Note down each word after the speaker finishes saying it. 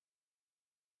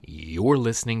You're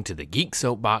listening to the Geek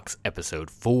Soapbox,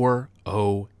 episode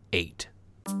 408.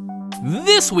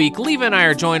 This week, Leva and I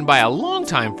are joined by a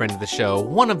longtime friend of the show,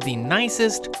 one of the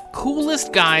nicest,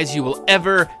 coolest guys you will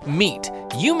ever meet.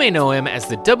 You may know him as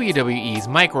the WWE's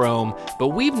Mike Rome, but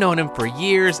we've known him for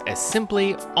years as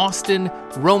simply Austin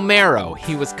Romero.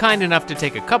 He was kind enough to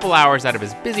take a couple hours out of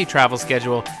his busy travel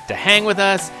schedule to hang with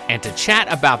us and to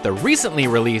chat about the recently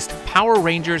released Power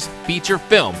Rangers feature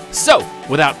film. So,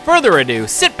 without further ado,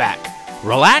 sit back,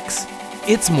 relax,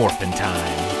 it's morphin'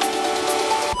 time.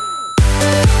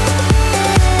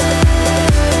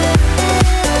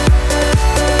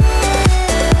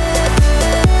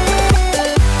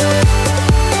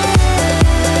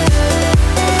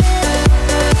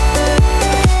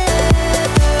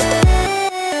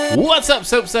 What's up,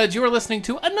 Soapsuds? You are listening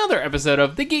to another episode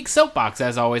of The Geek Soapbox.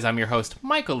 As always, I'm your host,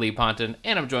 Michael Lee Ponton,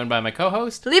 and I'm joined by my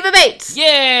co-host, Leva Bates!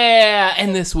 Yeah!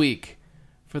 And this week,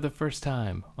 for the first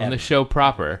time on the show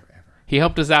proper, he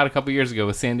helped us out a couple years ago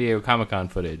with San Diego Comic-Con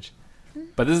footage.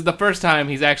 But this is the first time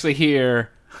he's actually here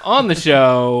on the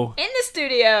show. In the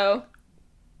studio.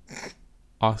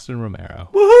 Austin Romero.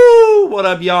 Woohoo! What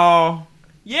up, y'all?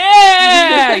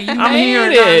 Yeah! You I'm made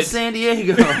here it! in San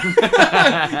Diego.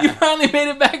 You finally made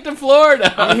it back to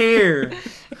Florida. I'm here.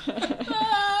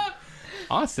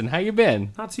 Austin, how you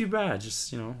been? Not too bad.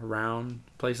 Just, around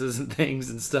places and things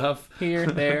and stuff. Here,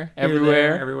 there, Here, everywhere.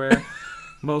 there, everywhere.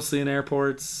 Mostly in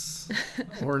airports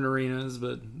or in arenas,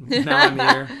 but now I'm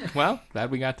here. Well, glad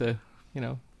we got to,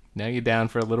 nail you down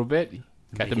for a little bit.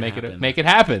 Got to make happen. it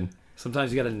happen.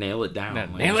 Sometimes you got to nail it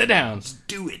down. Nail it down. Just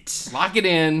do it. Lock it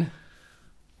in.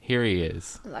 Here he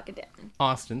is. Lock it down.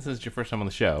 Austin, since it's your first time on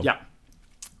the show. Yeah.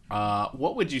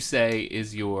 What would you say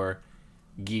is your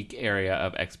geek area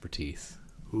of expertise?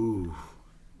 Ooh,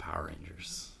 Power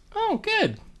Rangers. Oh,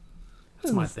 good.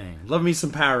 That's my thing. Love me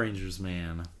some Power Rangers,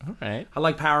 man. All right. I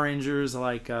like Power Rangers. I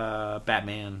like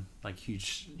Batman. Like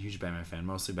huge Batman fan.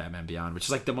 Mostly Batman Beyond, which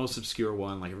is like the most obscure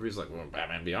one. Like everybody's like, "Well,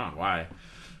 Batman Beyond, why?"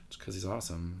 It's because he's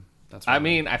awesome. That's. Why. I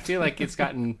mean, I feel like it's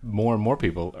gotten more and more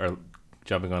people are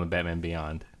jumping on the Batman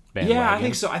Beyond bandwagon. Yeah, I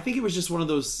think so. I think it was just one of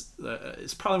those.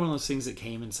 It's probably one of those things that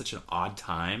came in such an odd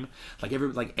time. Like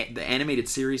the animated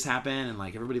series happened, and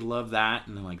like everybody loved that,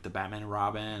 and then like the Batman and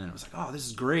Robin, and it was like, oh, this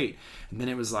is great. And then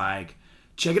it was like,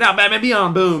 check it out, Batman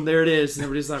Beyond, boom, there it is, and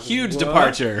everybody's like, huge what?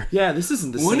 Departure. Yeah, this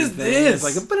isn't the same. What is thing. this? It's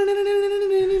like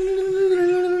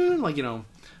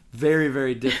very,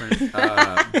 very different.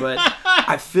 But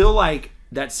I feel like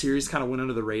that series kind of went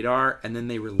under the radar, and then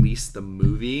they released the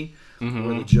movie. Mm-hmm.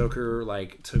 Where the Joker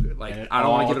took I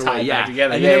don't want to give it away. Yeah,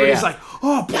 together. And then everybody's like,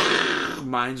 oh,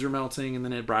 minds were melting, and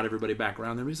then it brought everybody back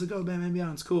around. Everybody's like, oh, Batman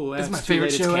Beyond's cool. It's my favorite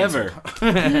show ever.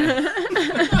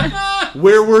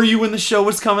 Where were you when the show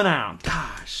was coming out?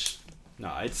 Gosh,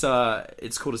 no, it's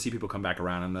cool to see people come back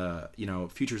around. And the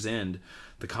Future's End,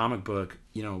 the comic book,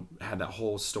 had that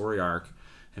whole story arc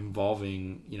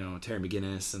involving Terry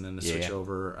McGinnis, and then the switch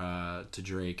over to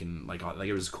Drake, and like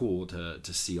it was cool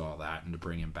to see all that and to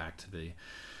bring him back to the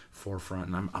forefront.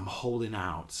 And I'm holding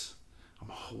out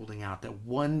that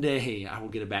one day I will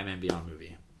get a Batman Beyond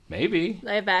movie. Maybe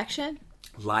Live action?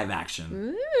 Live action.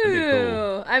 Ooh. That'd be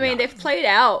cool. I mean, they've played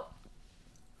out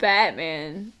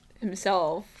Batman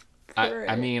himself.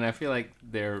 I mean, I feel like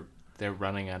they're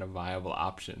running out of viable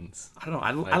options. I don't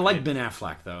know. I like Ben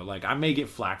Affleck though. Like I may get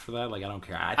flack for that. Like I don't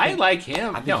care. I like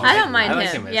him. I don't mind like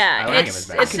him. I Yeah, like him it's as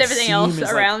Batman. everything else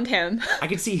around him. I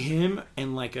could see him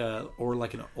and an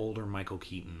older Michael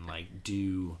Keaton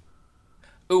do.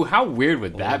 Ooh, how weird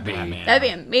would that be? Batman. That'd be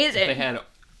amazing. If they had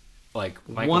like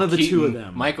One of the two of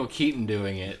them. Michael Keaton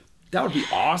doing it. That would be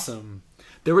awesome.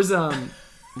 There was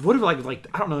what if I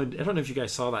don't know if you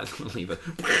guys saw that.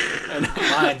 And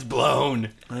mind's blown. I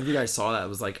don't know if you guys saw that. It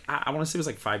was like I want to say it was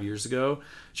like 5 years ago.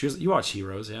 You watch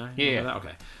Heroes, yeah? You remember that?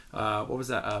 Okay. What was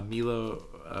that? Milo.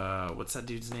 What's that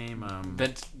dude's name?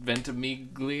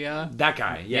 Ventimiglia. That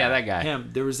guy. Yeah, that guy. Him.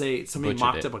 There was somebody Butchered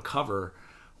mocked it. up a cover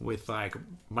with like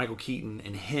Michael Keaton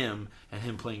and him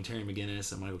playing Terry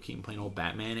McGinnis and Michael Keaton playing old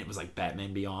Batman. It was like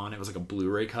Batman Beyond. It was like a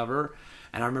Blu-ray cover,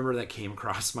 and I remember that came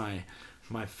across my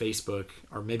Facebook,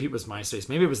 or maybe it was MySpace.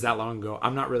 Maybe it was that long ago.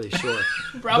 I'm not really sure.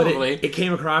 Probably. But it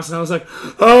came across, and I was like,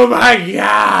 oh my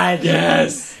God,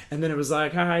 yes! And then it was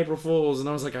like, hi, April Fools. And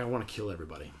I was like, I want to kill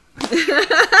everybody.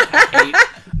 I hate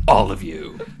all of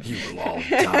you. You will all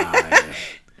die.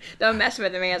 Don't mess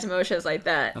with a man's emotions like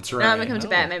that. That's right. Now when it comes to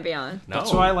Batman Beyond. No.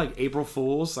 That's why I like April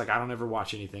Fools. Like, I don't ever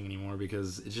watch anything anymore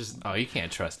because it's just... Oh, you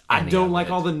can't trust I any don't of like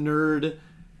it. all the nerd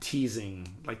teasing.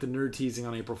 Like, the nerd teasing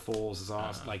on April Fools is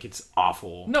awesome. Like, it's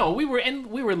awful. No, we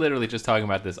were literally just talking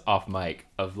about this off mic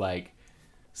of like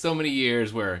so many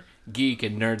years where geek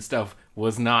and nerd stuff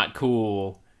was not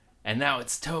cool, and now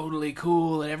it's totally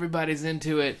cool and everybody's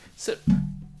into it. So,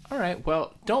 all right,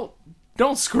 well, don't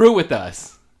screw with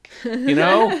us. You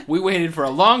know, we waited for a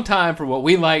long time for what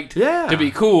we liked to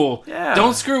be cool. Yeah.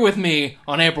 Don't screw with me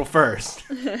on April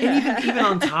 1st. And even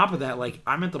on top of that, like,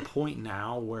 I'm at the point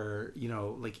now where, you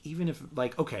know, like, even if,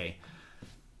 like, okay,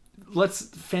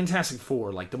 Fantastic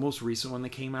Four, like, the most recent one that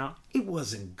came out, it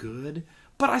wasn't good,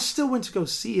 but I still went to go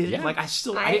see it. Yeah. Like, I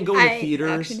didn't go to the theaters.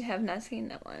 I actually have not seen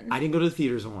that one. I didn't go to the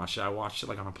theaters and watch it. I watched it,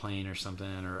 like, on a plane or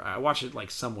something, or I watched it,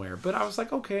 like, somewhere. But I was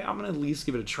like, okay, I'm going to at least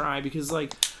give it a try, because,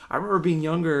 like, I remember being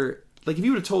younger. Like, if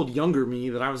you would have told younger me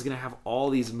that I was going to have all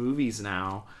these movies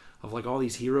now of, like, all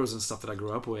these heroes and stuff that I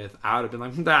grew up with, I would have been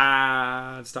like,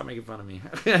 stop making fun of me.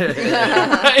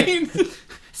 Right?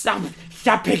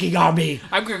 Stop picking on me.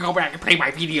 I'm going to go back and play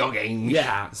my video games.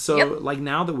 Yeah. So, like,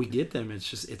 now that we get them,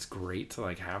 it's great to,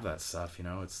 like, have that stuff, you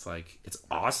know? It's, like, it's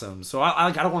awesome. So,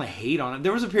 I don't want to hate on it.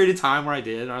 There was a period of time where I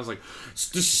did, and I was like,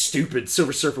 this is stupid.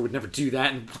 Silver Surfer would never do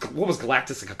that. And what was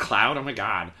Galactus, like a cloud? Oh, my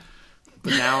God.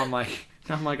 But now I'm like,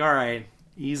 all right,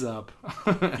 ease up.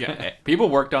 Yeah, people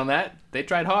worked on that. They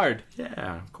tried hard.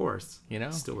 Yeah, of course. You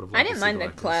know? Still would have I didn't mind the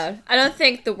cloud. I don't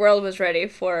think the world was ready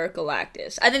for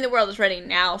Galactus. I think the world is ready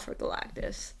now for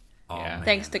Galactus. Oh, Yeah. man.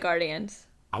 Thanks to Guardians.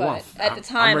 I But want- at the I'm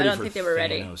time, I ready don't for think they were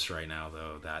ready. Thanos right now,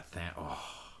 though.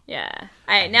 Yeah.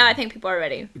 Now I think people are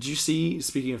ready. Did you see,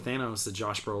 speaking of Thanos, that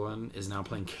Josh Brolin is now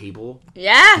playing Cable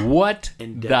Yeah. What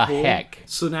in the Deadpool? heck?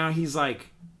 So now he's like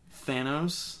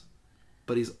Thanos,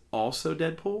 but he's also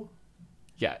Deadpool?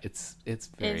 Yeah, it's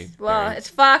very... It's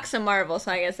Fox and Marvel,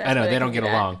 so I guess that's I know, where they can don't do get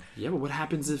that. along. Yeah, but what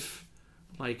happens if,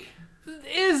 like...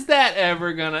 Is that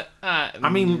ever gonna... I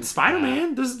mean,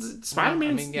 Spider-Man.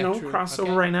 Spider-Man's, I mean, yeah, true. crossover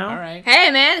Okay. right now. All right. Hey,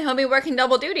 man, he'll be working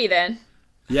double duty then.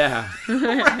 Yeah.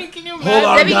 Right, can you imagine? Hold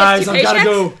on, Maybe guys. just I've two got to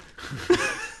go.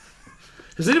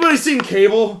 Has anybody seen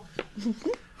Cable?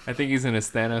 I think he's in his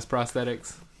Thanos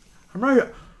prosthetics. I'm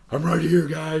right here,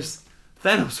 guys.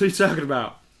 Thanos, what are you talking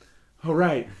about? All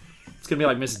right. It's going to be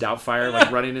like Miss Doubtfire, like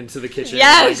running into the kitchen,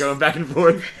 Yes! like going back and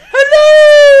forth.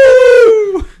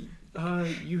 Hello!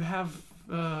 You have,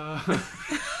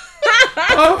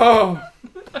 Oh,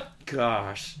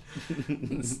 gosh.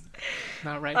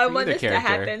 Not right I for want either this to character.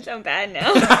 happen so bad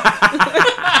now.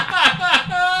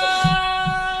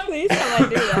 Please someone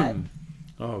do that.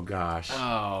 Oh, gosh.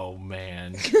 Oh,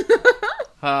 man.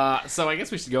 So I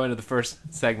guess we should go into the first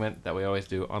segment that we always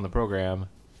do on the program.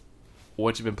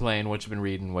 What you been playing, what you been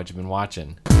reading, what you been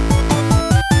watching.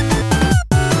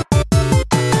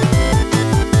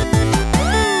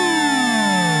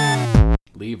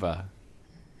 Leva.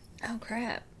 Oh,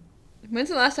 crap. When's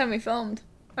the last time we filmed?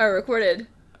 Or recorded?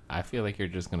 I feel like you're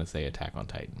just going to say Attack on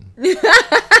Titan.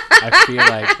 I feel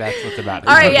like that's what's about to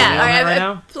All right, happen. yeah. All right, right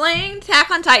I'm now? playing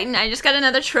Attack on Titan. I just got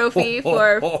another trophy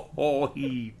for...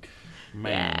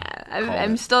 Man. Yeah,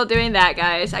 I'm still doing that,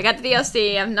 guys. I got the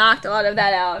DLC. I've knocked a lot of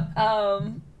that out.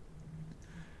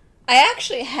 I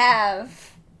actually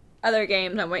have other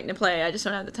games I'm waiting to play. I just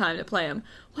don't have the time to play them.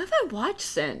 What have I watched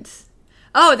since?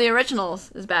 Oh, The Originals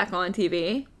is back on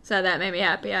TV, so that made me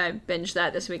happy. I binged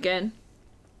that this weekend.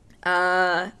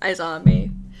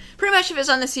 iZombie. Pretty much if it's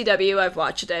on the CW, I've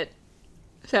watched it.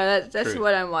 So that's True.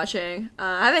 what I'm watching.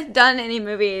 I haven't done any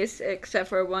movies except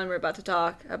for one we're about to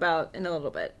talk about in a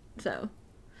little bit. So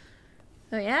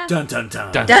yeah. Dun, dun,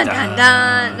 dun. Dun, Dun dun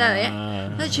dun. No,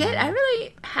 yeah. Legit, I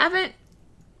really haven't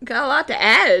got a lot to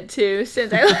add to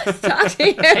since I last talked to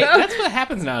you. Hey, that's what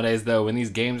happens nowadays, though, when these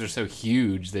games are so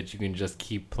huge that you can just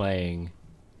keep playing.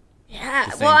 Yeah,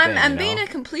 the same well, thing, I'm you being know? a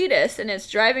completist, and it's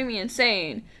driving me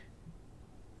insane.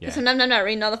 Yeah. Sometimes I'm not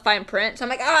reading all the fine print, so I'm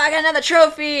like, oh, I got another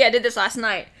trophy. I did this last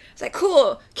night. It's like,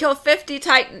 cool, kill 50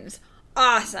 Titans.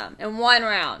 Awesome, in one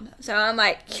round. So I'm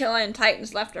like killing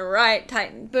Titans left and right.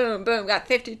 Titan, boom, boom, got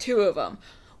 52 of them.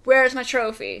 Where's my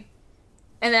trophy?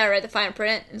 And then I read the fine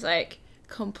print. It's like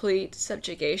complete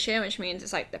subjugation, which means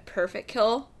it's like the perfect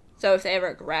kill. So if they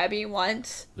ever grab you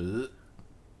once, Ugh.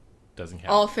 Doesn't count.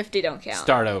 all 50 don't count.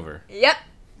 Start over. Yep.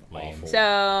 Lame. So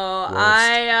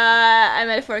I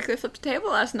metaphorically flipped a table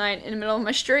last night in the middle of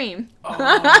my stream. Oh,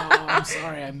 I'm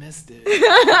sorry, I missed it.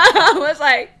 I was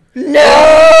like,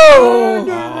 no!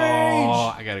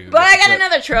 Oh, I gotta go. But get I the got clip.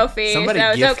 another trophy, Somebody so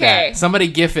it's gif okay. that. Somebody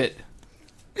gif it.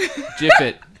 Gif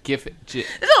it. Gif it. There's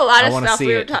a lot I of wanna stuff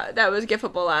see it. that was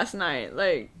gifable last night.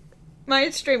 Like, my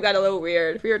stream got a little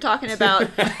weird. We were talking about,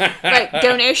 like,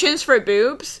 donations for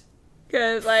boobs.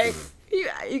 Because, like,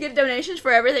 you get donations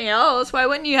for everything else. Why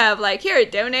wouldn't you have, like, here,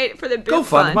 donate for the boob Go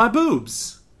fund fund? my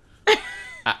boobs.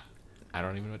 I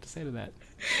don't even know what to say to that.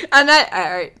 I'm not.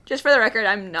 All right, just for the record,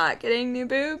 I'm not getting new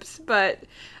boobs, but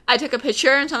I took a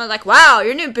picture and someone was like, "Wow,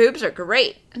 your new boobs are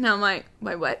great," and I'm like,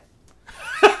 "Wait, what?"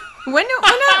 When did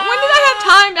I have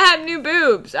time to have new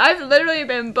boobs? I've literally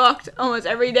been booked almost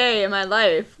every day in my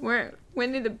life.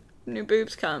 When did the new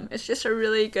boobs come? It's just a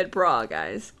really good bra,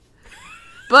 guys.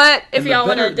 But if y'all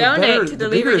want to donate to the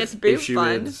Leaving Its Boob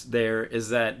Fund, there is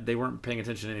that they weren't paying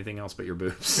attention to anything else but your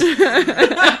boobs.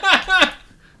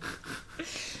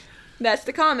 That's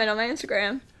the comment on my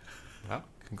Instagram. Well,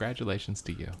 congratulations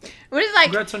to you. What is like?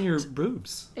 Congrats on your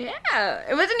boobs. Yeah,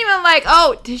 it wasn't even like,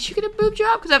 oh, did you get a boob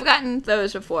job? Because I've gotten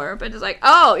those before, but it's like,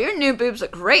 oh, your new boobs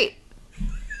look great.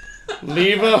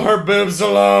 Leave her boobs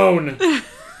alone.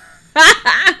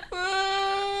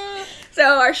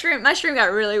 So my stream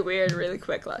got really weird really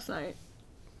quick last night.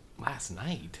 Last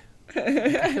night?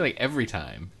 I feel like every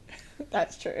time.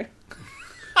 That's true.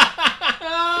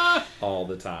 All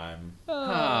the time.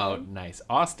 Oh, nice.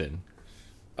 Austin.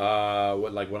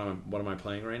 What am I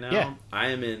playing right now? Yeah. I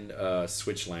am in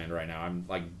Switchland right now. I'm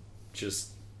like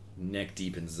just neck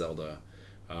deep in Zelda.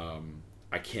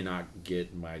 I cannot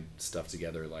get my stuff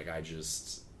together. Like I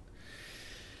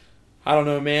don't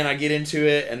know, man. I get into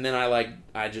it, and then I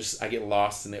get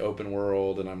lost in the open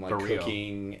world, and I'm like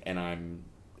cooking, and I'm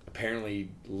apparently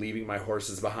leaving my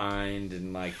horses behind,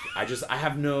 and like I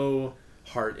have no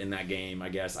heart in that game. I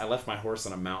guess I left my horse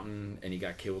on a mountain, and he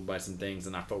got killed by some things,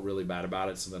 and I felt really bad about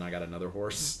it. So then I got another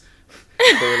horse.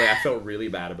 Clearly, I felt really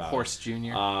bad about Horse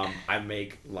Junior. I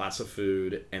make lots of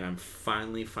food, and I'm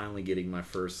finally getting my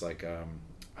first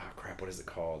what is it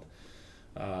called?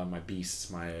 My beasts,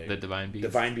 the Divine Beast.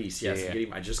 Divine Beast, yes. Yeah.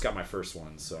 I just got my first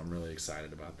one, so I'm really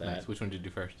excited about that. Nice. Which one did you do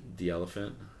first? The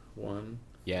elephant one.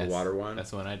 Yes. The water one.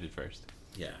 That's the one I did first.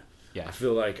 Yeah. Yeah. I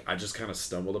feel like I just kind of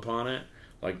stumbled upon it,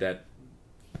 like that.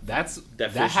 That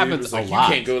fish happens was a like, lot.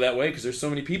 You can't go that way because there's so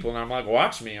many people, and I'm like,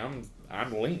 watch me, I'm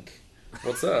Link.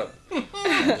 What's up?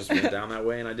 I just went down that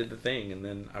way and I did the thing, and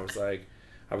then I was like,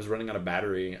 I was running out of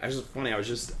battery. I was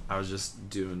just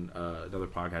doing another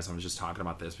podcast. I was just talking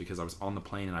about this because I was on the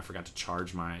plane and I forgot to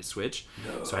charge my Switch,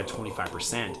 so I had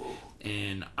 25%,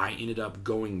 and I ended up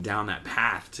going down that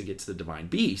path to get to the Divine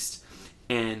Beast.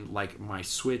 And like my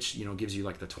Switch, gives you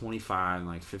like the 25 and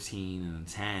like 15 and then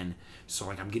 10. So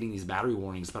like I'm getting these battery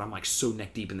warnings, but I'm like so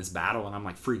neck deep in this battle, and I'm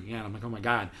like freaking out. I'm like, oh my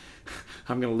god,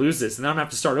 I'm gonna lose this, and then I'm gonna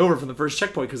have to start over from the first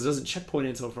checkpoint because it doesn't checkpoint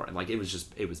until like it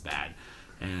was bad.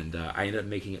 And I ended up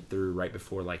making it through right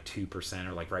before like 2%,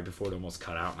 or like right before it almost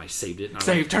cut out, and I saved it. And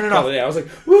Turn it off. I was like,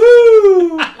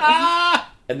 woo!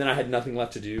 And then I had nothing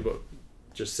left to do but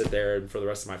just sit there and for the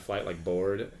rest of my flight like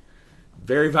bored.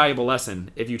 Very valuable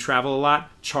lesson. If you travel a lot,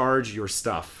 charge your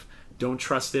stuff. Don't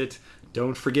trust it.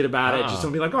 Don't forget about it. Just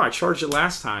don't be like, I charged it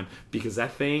last time. Because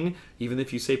that thing, even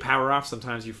if you say power off,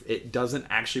 sometimes it doesn't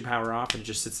actually power off, and it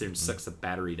just sits there and sucks the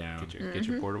battery down. Get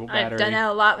your portable battery. I've done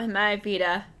that a lot with my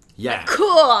Vita. Yeah. Like,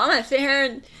 cool. I'm going to sit here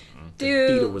and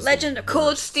do Legend of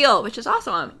Cold Steel, which is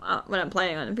also what I'm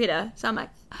playing on the Vita. So I'm like,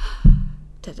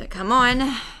 does it come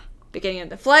on? Beginning of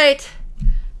the flight.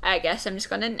 I guess I'm just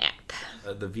going to nap.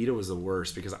 The Vita was the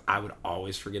worst because I would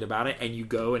always forget about it, and you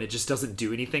go and it just doesn't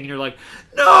do anything, and you're like,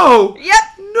 no! Yep!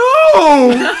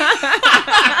 No!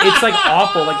 It's like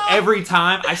awful. Like every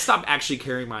time, I stopped actually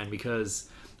carrying mine because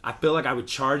I feel like I would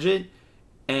charge it,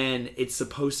 and it's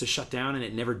supposed to shut down, and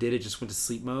it never did. It just went to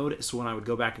sleep mode. So when I would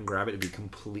go back and grab it, it'd be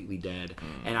completely dead,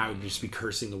 and I would just be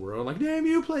cursing the world, like, damn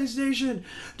you, PlayStation!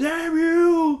 Damn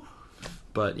you!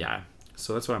 But yeah,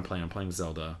 so that's what I'm playing. I'm playing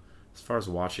Zelda. As far as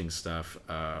watching stuff,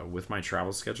 with my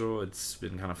travel schedule, it's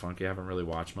been kind of funky. I haven't really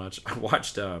watched much. I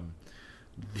watched the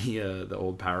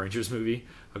old Power Rangers movie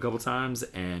a couple times,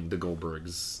 and the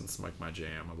Goldbergs. It's like my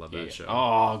jam. I love that show.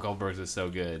 Oh, Goldbergs is so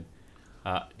good.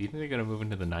 Do you think they're going to move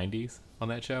into the 90s on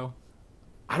that show?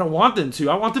 I don't want them to.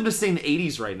 I want them to stay in the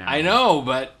 80s right now. I know,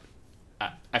 but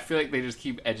I feel like they just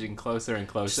keep edging closer and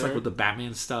closer. Just like with the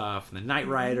Batman stuff and the Knight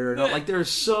Rider. And like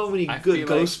there's so many good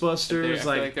Ghostbusters. I feel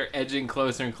like they're edging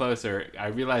closer and closer. I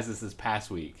realized this past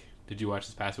week. Did you watch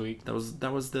this past week? That was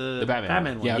the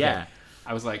Batman one. Yeah, okay. Yeah.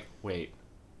 I was like, wait,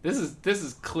 this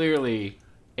is clearly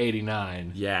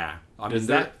 89. Yeah. Does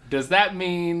that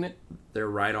mean they're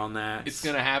right on that? It's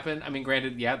gonna happen? I mean,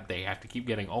 granted, yeah, they have to keep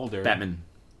getting older. Batman.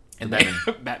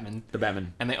 Batman. The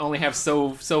Batman. And they only have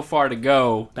so far to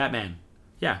go. Batman.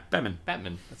 Yeah, Batman.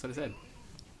 That's what I said.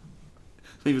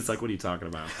 He was like, what are you talking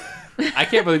about? I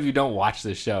can't believe you don't watch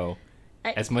this show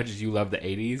as much as you love the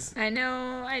 80s. I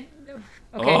know.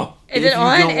 Okay. Oh, is it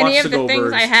on any of the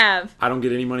things I have? I don't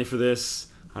get any money for this.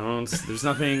 There's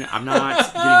nothing. I'm not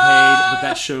getting paid, but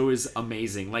that show is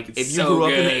amazing. Like, if you grew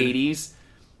up in the 80s,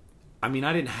 I mean,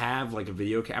 I didn't have like a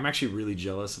video. I'm actually really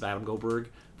jealous of Adam Goldberg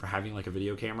for having like a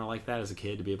video camera like that as a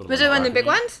kid to be able to. Was it one of the big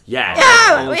ones? Yeah.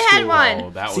 Yeah, we had one. Oh,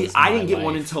 that See, was I my didn't get life.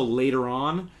 one until later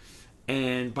on,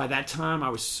 and by that time I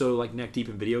was so like neck deep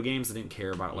in video games, I didn't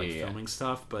care about like filming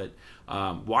stuff. But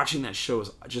watching that show is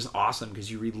just awesome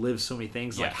because you relive so many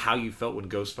things, like how you felt when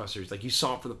Ghostbusters, like you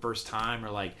saw it for the first time,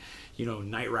 or like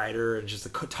Knight Rider and just a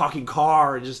talking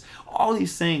car and just all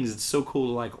these things. It's so cool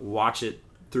to like watch it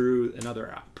through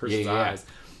another person's eyes.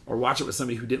 Or watch it with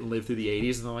somebody who didn't live through the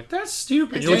 80s and they're like, that's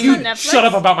stupid. Is You're this like, on Netflix? shut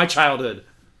up about my childhood.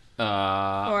 Or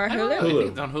I don't know. Hulu? I think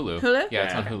it's on Hulu. Hulu? Yeah,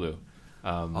 it's on Okay. Hulu.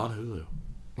 On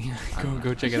Hulu.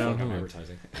 Go check it out on Hulu.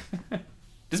 Advertising.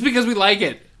 Just because we like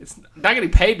it. It's not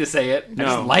getting paid to say it. I No.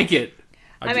 just like it.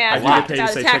 I mean, I I do watch get paid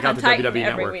to say, Attack check out on the Titan WWE every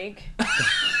Network. week.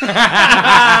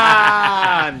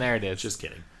 And there it is. Just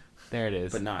kidding. There it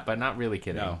is. But not really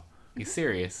kidding. No. He's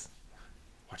serious.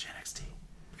 Watch NXT.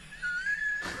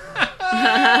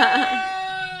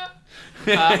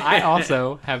 I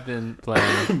also have been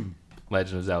playing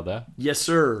Legend of Zelda. Yes,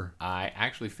 sir. I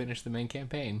actually finished the main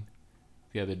campaign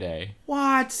the other day.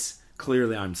 What?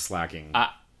 Clearly, I'm slacking.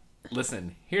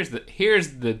 Listen, here's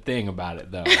the thing about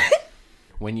it though.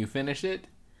 When you finish it,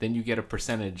 then you get a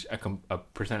percentage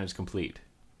complete.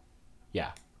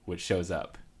 Yeah, which shows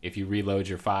up if you reload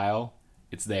your file.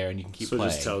 It's there, and you can keep so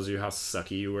playing. it just tells you how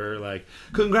sucky you were. Like,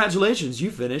 congratulations,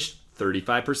 you finished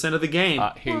 35% of the game.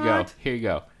 Here you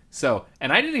go. So,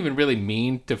 and I didn't even really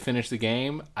mean to finish the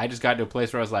game. I just got to a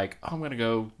place where I was like, oh, I'm going to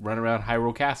go run around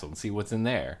Hyrule Castle and see what's in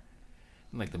there.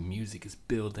 And like the music is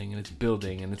building and it's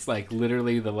building. And it's like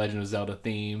literally the Legend of Zelda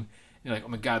theme. And you're like, oh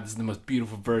my God, this is the most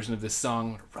beautiful version of this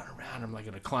song. I'm going to run around. I'm like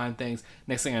going to climb things.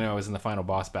 Next thing I know, I was in the final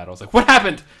boss battle. I was like, what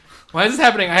happened? Why is this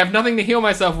happening? I have nothing to heal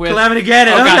myself with. Calamity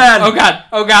Ganon. Oh God. Oh God.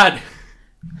 Oh God.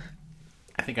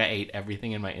 I think I ate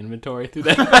everything in my inventory through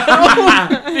that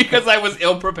battle because I was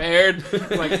ill prepared.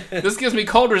 Like, this gives me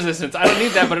cold resistance. I don't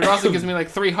need that, but it also gives me like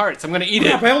 3 hearts. I'm gonna eat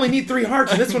it. I only need 3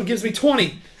 hearts, and this one gives me 20.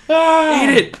 Eat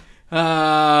it.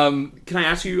 Can I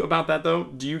ask you about that though?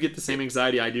 Do you get the same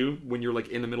anxiety I do when you're like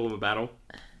in the middle of a battle,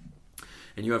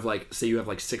 and you have like, say you have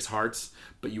like 6 hearts,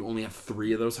 but you only have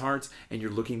 3 of those hearts, and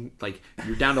you're looking like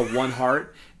you're down to 1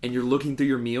 heart, and you're looking through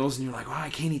your meals, and you're like, oh, I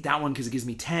can't eat that one because it gives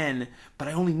me 10, but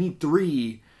I only need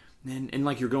 3. And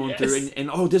like you're going through,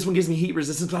 and oh, this one gives me heat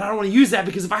resistance, but I don't want to use that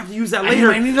because if I have to use that later,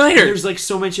 I need it later. There's like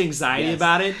so much anxiety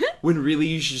about it when really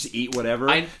you should just eat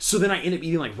whatever. So then I end up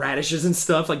eating like radishes and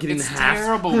stuff, like getting It's the half.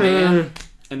 terrible, man.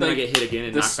 And then Like, I get hit again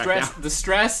and the knocked stress, back down. the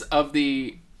stress of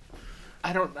the,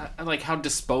 I like how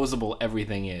disposable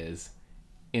everything is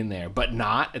in there, but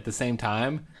not at the same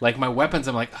time. Like my weapons,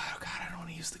 I'm like, oh God, I don't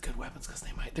want to use the good weapons because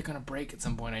they're gonna break at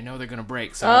some point. I know they're gonna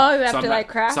break. So you have so to like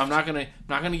craft. So I'm not gonna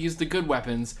use the good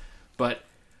weapons, but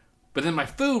then my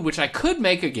food, which I could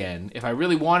make again if I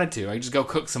really wanted to, I just go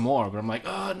cook some more. But I'm like,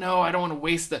 oh no, I don't want to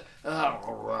waste the.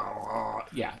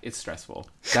 Yeah, it's stressful.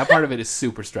 That part of it is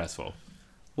super stressful.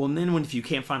 Well, and then if you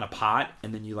can't find a pot,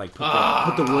 and then you like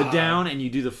put the wood down, and you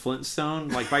do the flintstone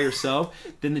like by yourself,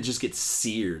 then it just gets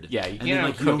seared. Yeah, you and can't then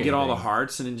like you cook don't get all the anything.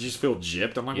 hearts, and then you just feel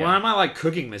gypped. I'm like, Yeah. why am I like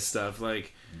cooking this stuff?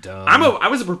 Like, Dumb. I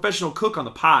was a professional cook on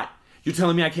the pot. You're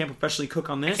telling me I can't professionally cook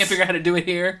on this? Can't figure out how to do it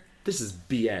here. This is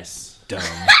BS. Dumb.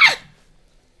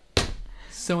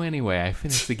 So anyway, I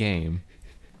finished the game.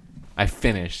 I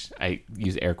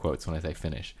use air quotes when I say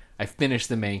finish. I finished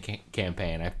the main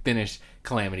campaign. I finished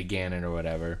Calamity Ganon or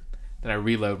whatever. Then I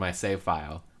reload my save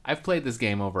file. I've played this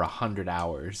game over 100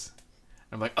 hours.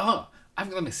 I'm like, oh,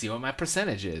 let me see what my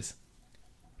percentage is.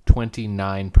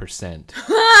 29%.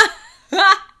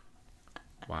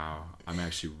 Wow, I'm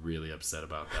actually really upset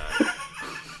about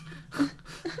that.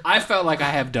 I felt like I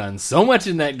have done so much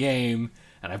in that game,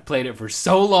 and I've played it for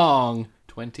so long.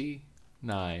 29%.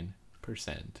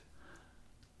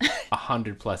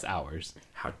 100 plus hours.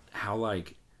 How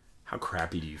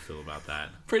crappy do you feel about that?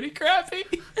 Pretty crappy.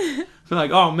 Feel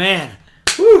like, oh man,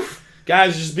 woo,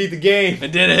 guys just beat the game. I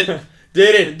did it.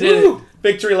 Did it. Woo!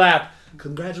 Victory lap.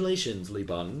 Congratulations, Lee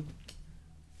Button.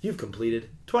 You've completed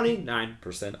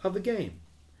 29% of the game.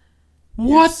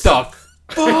 What the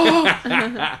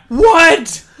fuck?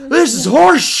 What? This is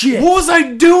horse shit. What was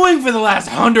I doing for the last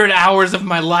 100 hours of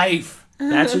my life?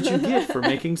 That's what you get for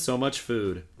making so much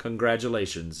food.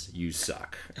 Congratulations, you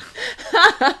suck.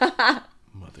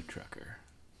 Mother trucker.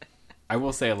 I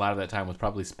will say a lot of that time was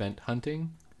probably spent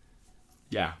hunting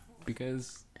Yeah.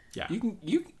 because Yeah. you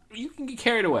can get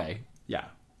carried away. Yeah.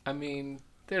 I mean,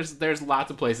 there's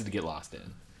lots of places to get lost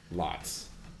in. Lots.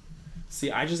 See,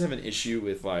 I just have an issue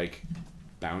with, like,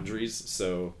 boundaries.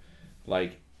 So,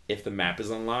 like, if the map is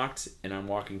unlocked and I'm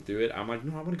walking through it, I'm like,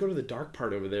 no, I want to go to the dark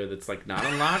part over there that's, like, not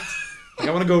unlocked. Like,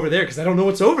 I want to go over there because I don't know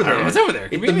what's over there. What's over there?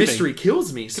 The mystery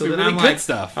kills me. So then really I'm good like,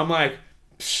 stuff. I'm like,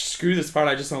 screw this part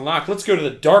I just unlocked. Let's go to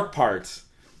the dark part.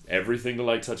 Everything the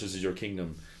light touches is your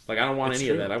kingdom. Like, I don't want any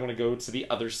of that. I want to go to the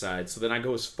other side. So then I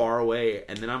go as far away,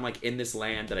 and then I'm like in this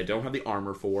land that I don't have the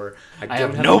armor for. I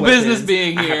have no business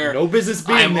being here. I have no business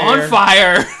being I'm there. on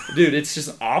fire. Dude, it's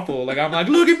just awful. Like, I'm like,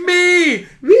 look at me!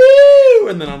 Woo!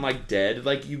 And then I'm like dead.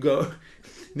 Like, you go...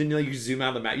 Then you zoom out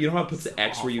of the map. You know how it puts the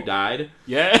X where you died?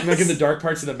 Yes. Like in the dark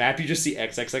parts of the map, you just see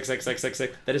X, X, X, X, X, X,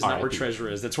 X. That is not where treasure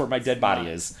is. That's where my dead body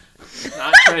is.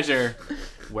 Not treasure.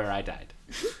 Where I died.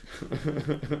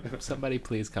 Somebody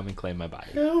please come and claim my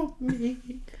body. Help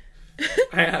me.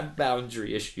 I have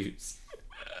boundary issues.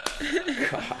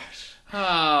 Gosh.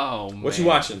 Oh, man. What you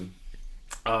watching?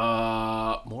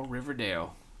 More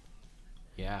Riverdale.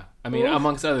 Yeah. I mean,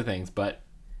 amongst other things, but...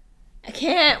 I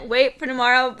can't wait for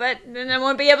tomorrow, but then I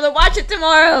won't be able to watch it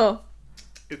tomorrow.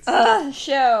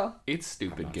 Show. It's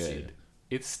stupid good.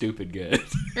 It's stupid good.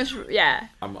 Yeah.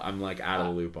 I'm like out of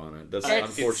the loop on it. That's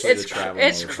It's unfortunately the travel.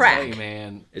 It's crack. Hey,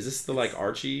 man. Is this the like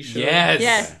Archie show? Yes.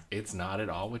 Yes. It's not at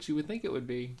all what you would think it would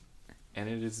be. And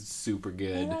it is super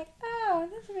good. You're like, oh,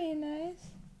 that's really nice.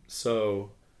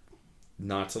 So,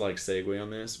 not to like segue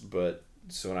on this, but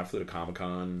so when I flew to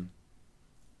Comic-Con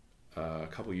a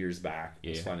couple years back,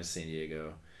 I was flying to San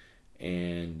Diego,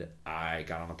 and I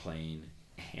got on a plane,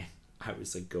 and I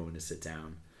was like going to sit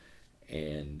down,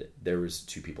 and there was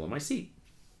 2 people in my seat.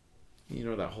 You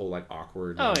know that whole like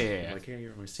awkward. Oh yeah. Like, hey,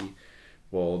 you're in my seat.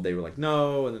 Well, they were like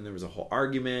no, and then there was a whole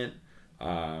argument,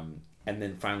 and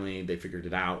then finally they figured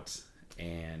it out,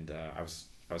 and I was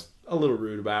a little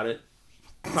rude about it,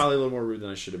 probably a little more rude than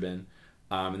I should have been,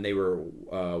 and they were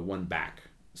one back,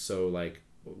 so like.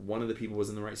 One of the people was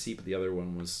in the right seat, but the other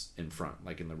one was in front,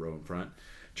 like in the row in front.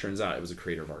 Turns out it was a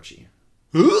creator of Archie.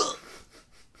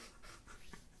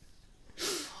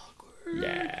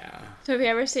 Yeah. So have you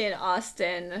ever seen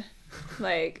Austin,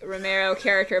 like, Romero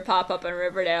character pop up in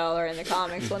Riverdale or in the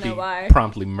comics? We'll know why.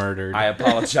 Promptly murdered. I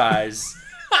apologize.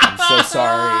 I'm so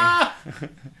sorry.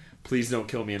 Please don't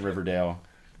kill me in Riverdale.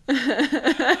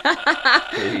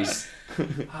 Please.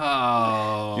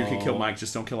 Oh. You can kill Mike,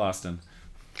 just don't kill Austin.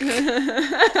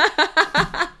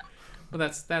 Well,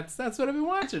 that's what I've been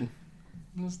watching.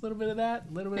 Just a little bit of that,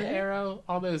 a little bit of Arrow,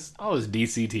 all those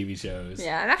DC TV shows.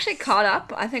 Yeah, I'm actually caught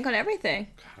up, I think, on everything.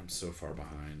 God, I'm so far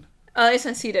behind. At least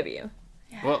on CW.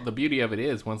 Yeah. Well, the beauty of it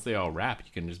is, once they all wrap,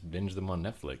 you can just binge them on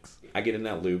Netflix. I get in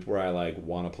that loop where I like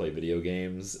want to play video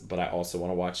games, but I also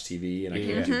want to watch TV, and I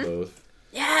can't do both.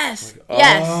 Yes. Like,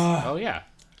 Yes. Oh yeah.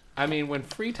 I mean, when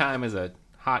free time is a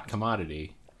hot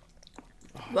commodity.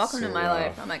 Welcome so to my rough.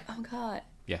 life. I'm like, oh god.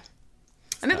 Yeah.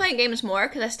 I've been playing games more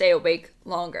because I stay awake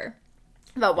longer.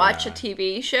 If I watch a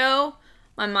TV show,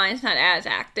 my mind's not as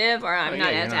active, or I'm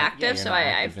not as active, so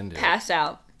I pass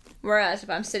out. Whereas if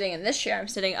I'm sitting in this chair, I'm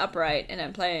sitting upright and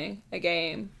I'm playing a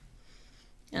game.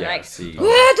 And like, see,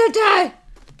 die.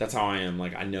 that's how I am.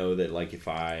 Like, I know that like if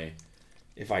I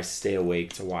stay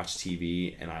awake to watch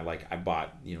TV, and I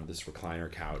bought this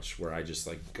recliner couch where I just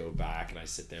like go back and I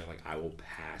sit there, like I will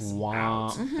pass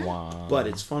out. Wow. But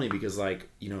it's funny because like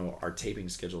our taping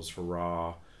schedules for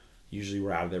Raw, usually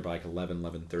we're out of there by like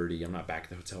 11:30. I'm not back at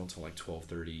the hotel until like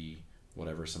 12:30.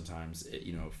 Whatever, sometimes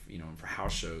and for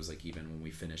house shows, like even when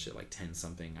we finish at like 10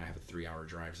 something, I have a 3-hour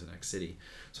drive to the next city,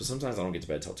 so sometimes I don't get to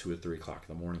bed till 2 or 3 o'clock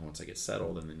in the morning once I get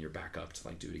settled, and then you're back up to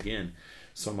like do it again.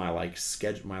 So my like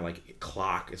schedule, my like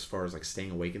clock as far as like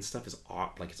staying awake and stuff is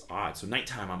odd. Like it's odd. So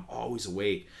nighttime I'm always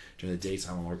awake. During the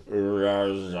daytime I'm like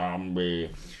zombie.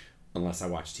 Unless I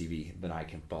watch TV, then I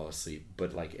can fall asleep.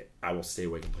 But like I will stay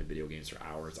awake and play video games for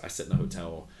hours. I sit in the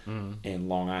hotel in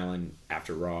Long Island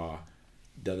after Raw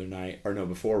the other night, or no,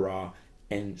 before Raw,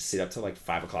 and sit up till like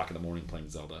 5 o'clock in the morning playing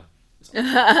Zelda.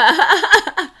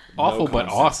 Awful, but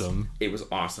awesome. It was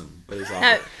awesome, but it's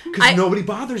awful because nobody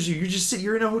bothers you. You just sit.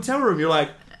 You're in a hotel room. You're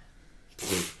like,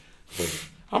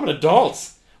 I'm an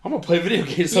adult. I'm gonna play video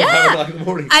games till 5 o'clock in the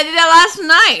morning. I did that last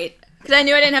night because I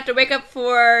knew I didn't have to wake up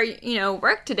for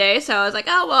work today. So I was like,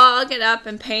 oh well, I'll get up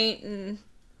and paint and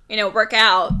work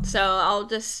out. So I'll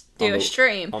just do a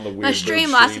stream. My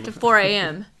stream lasted to 4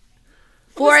 a.m.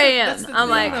 4 a.m. I'm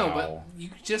like, no, but you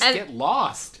just get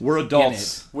lost. We're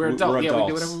adults. We're adults. Yeah, we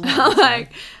do whatever we want. I'm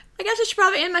like, I guess I should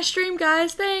probably end my stream,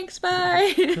 guys. Thanks.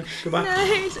 Bye. Goodbye.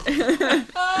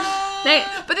 Night.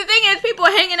 But the thing is, people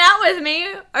hanging out with me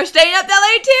are staying up that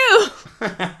late too.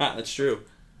 That's true.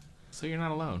 So you're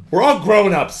not alone. We're all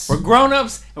grown-ups. We're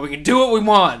grown-ups, and we can do what we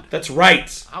want. That's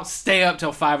right. I'll stay up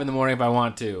till 5 in the morning if I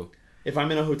want to. If I'm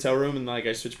in a hotel room and like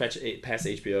I switch past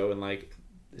HBO and like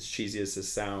as cheesy as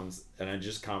this sounds, and I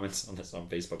just commented on this on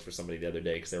Facebook for somebody the other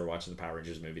day because they were watching the Power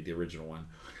Rangers movie, the original one.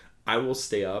 I will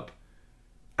stay up.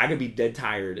 I could be dead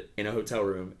tired in a hotel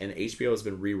room, and HBO has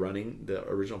been rerunning the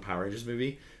original Power Rangers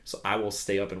movie, so I will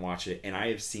stay up and watch it. And I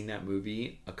have seen that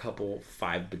movie 5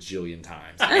 bajillion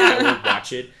times. And I will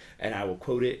watch it, and I will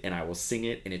quote it, and I will sing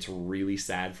it, and it's really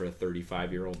sad for a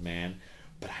 35-year-old man,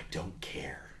 but I don't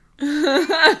care.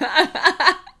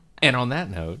 And on that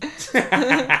note,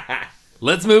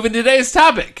 let's move into today's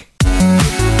topic.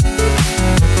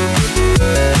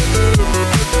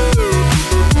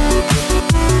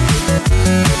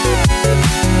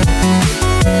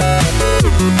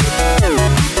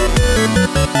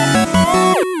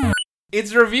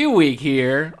 It's review week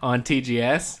here on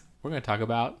TGS. We're going to talk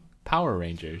about Power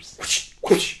Rangers. Whoosh,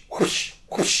 whoosh, whoosh,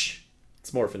 whoosh.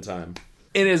 It's morphin' time.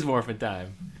 It is morphin'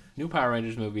 time. New Power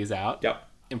Rangers movie is out. Yep.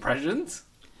 Impressions?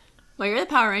 Well, you're the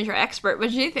Power Ranger expert.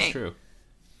 What did you think? True.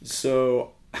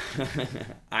 So,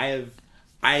 I've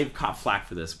caught flack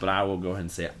for this, but I will go ahead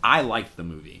and say it. I liked the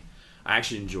movie. I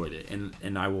actually enjoyed it,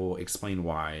 and I will explain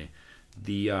why.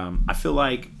 I feel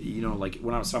like, like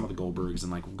when I was talking about the Goldbergs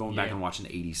and like going back and watching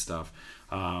the 80s stuff,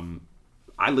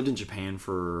 I lived in Japan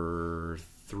for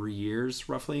 3 years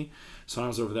roughly. So when I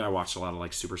was over there, I watched a lot of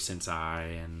like Super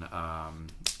Sentai and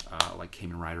like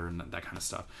Kamen Rider and that kind of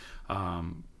stuff.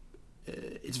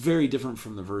 It's very different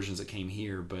from the versions that came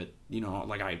here, but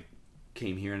like I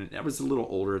came here and I was a little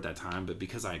older at that time, but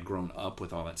because I had grown up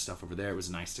with all that stuff over there, it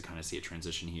was nice to kind of see a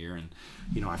transition here. And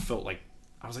I felt like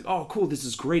I was like, oh, cool, this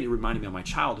is great. It reminded me of my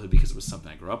childhood because it was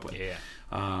something I grew up with. Yeah.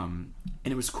 And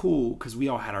it was cool because we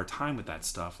all had our time with that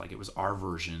stuff. Like, it was our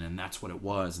version, and that's what it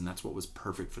was, and that's what was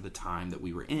perfect for the time that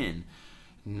we were in.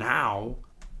 Now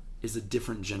is a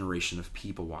different generation of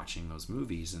people watching those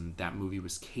movies, and that movie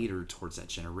was catered towards that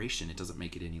generation. It doesn't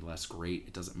make it any less great.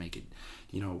 It doesn't make it,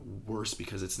 worse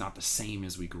because it's not the same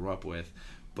as we grew up with.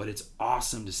 But it's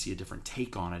awesome to see a different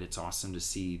take on it. It's awesome to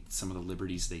see some of the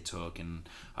liberties they took, and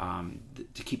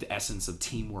to keep the essence of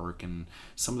teamwork, and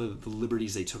some of the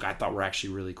liberties they took I thought were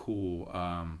actually really cool.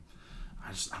 I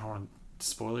don't want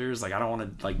spoilers. Like, I don't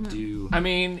want to do. I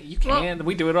mean, you can. Well,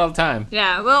 we do it all the time.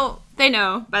 Yeah. Well, they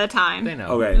know by the time. They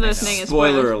know. Okay. Listening is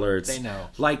spoiler alerts. They know.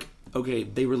 Like, okay,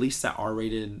 they released that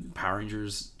R-rated Power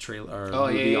Rangers trailer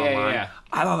movie online. Yeah.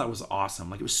 I thought that was awesome.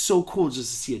 Like, it was so cool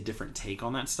just to see a different take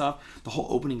on that stuff. The whole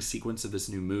opening sequence of this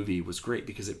new movie was great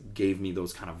because it gave me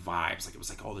those kind of vibes. Like, it was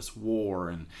like all this war,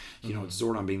 and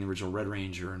Zordon being the original Red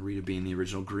Ranger and Rita being the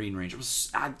original Green Ranger.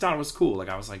 I thought it was cool. Like,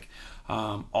 I was like,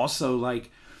 also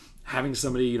like having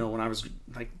somebody, when I was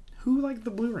like, who liked the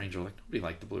Blue Ranger? Like, nobody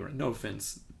liked the Blue Ranger. No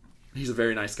offense. He's a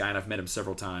very nice guy, and I've met him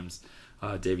several times.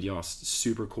 David Yost,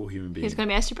 super cool human being. He's going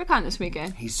to be at SuperCon this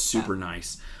weekend. He's super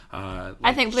nice.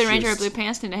 I think Blue Ranger or Blue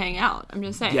Pants need to hang out. I'm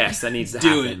just saying. Yes, that needs to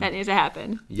happen. That needs to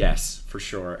happen. Yes, for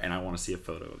sure. And I want to see a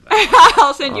photo of that.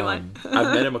 I'll send you one.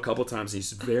 I've met him a couple times.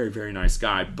 He's a very, very nice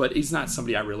guy. But he's not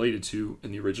somebody I related to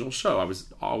in the original show. I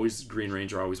was always Green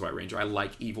Ranger, always White Ranger. I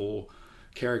like evil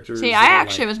characters. See, I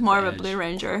actually was more of a Blue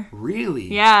Ranger.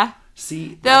 Really? Yeah.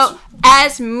 See, though,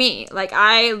 as me, like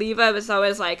Leva was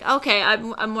always like, okay,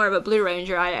 I'm more of a Blue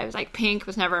Ranger. I was like, pink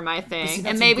was never my thing, see,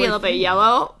 and maybe a little bit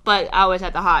yellow, but I always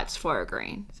had the hots for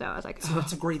green. So I was like, so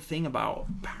that's a great thing about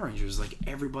Power Rangers. Like,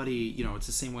 everybody, it's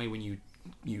the same way when you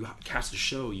cast a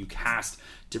show, you cast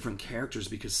different characters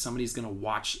because somebody's going to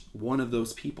watch one of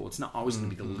those people. It's not always going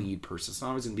to be the lead person. It's not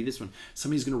always going to be this one.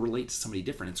 Somebody's going to relate to somebody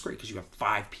different. It's great because you have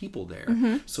 5 people there.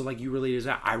 Mm-hmm. So, like, you related to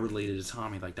that. I related to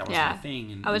Tommy. Like, that was my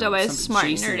thing. And I was always smart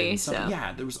and nerdy. So.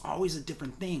 Yeah, there was always a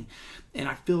different thing. And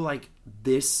I feel like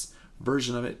this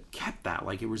version of it kept that.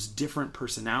 Like, it was different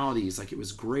personalities. Like, it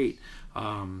was great.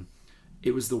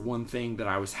 It was the one thing that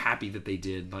I was happy that they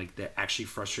did, like, that actually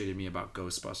frustrated me about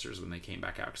Ghostbusters when they came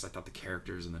back out, because I thought the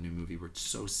characters in the new movie were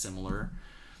so similar,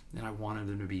 and I wanted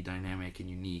them to be dynamic and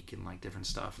unique and like different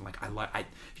stuff. And like,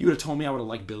 if you would have told me I would have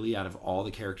liked Billy out of all the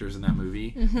characters in that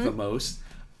movie the most,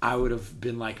 I would have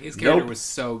been like, his character was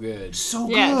so good, so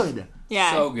good,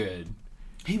 so good.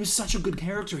 He was such a good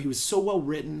character. He was so well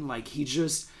written. Like, he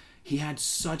had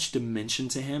such dimension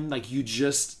to him. Like,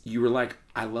 you were like,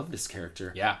 I love this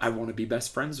character. Yeah. I want to be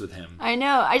best friends with him. I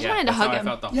know. I just wanted to hug him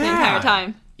the entire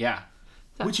time. Yeah.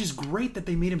 So. Which is great that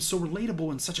they made him so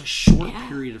relatable in such a short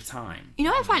period of time. You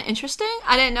know what I find interesting?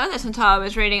 I didn't know this until I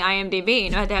was reading IMDb.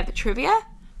 They have the trivia.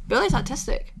 Billy's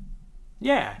autistic.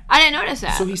 Yeah. I didn't notice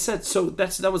that. So he said,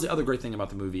 that was the other great thing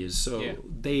about the movie is,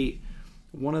 they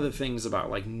one of the things about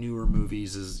like newer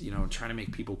movies is, you know, trying to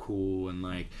make people cool and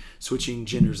like switching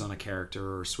genders on a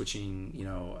character or switching, you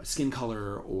know, skin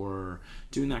color or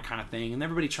doing that kind of thing. And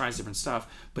everybody tries different stuff.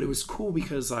 But it was cool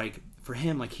because like for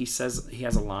him, like he says, he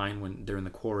has a line when they're in the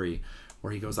quarry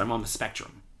where he goes, I'm on the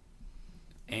spectrum.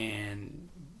 And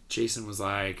Jason was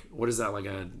like, what is that, like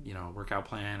a, you know, workout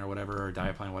plan or whatever, or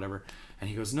diet plan, whatever. And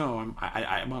he goes, no,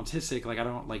 I'm autistic. Like, I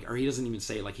don't like, or he doesn't even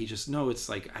say it. Like, he just, no, it's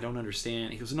like, I don't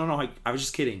understand. He goes, no, I was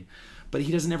just kidding. But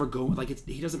he doesn't ever go, like,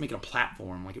 he doesn't make it a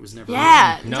platform. Like, it was never.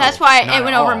 Yeah, no, that's why it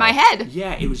went over my head.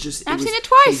 Yeah, it was just. I've seen it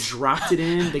twice. They dropped it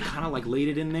in. They kind of like laid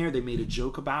it in there. They made a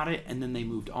joke about it, and then they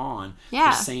moved on. Yeah.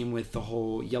 The same with the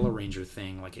whole Yellow Ranger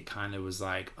thing. Like, it kind of was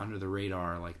like under the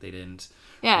radar. Like, they didn't.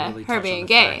 Yeah, really her touch being on the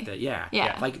gay. fact that,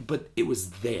 yeah. Like, but it was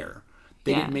there.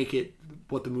 They didn't make it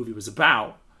what the movie was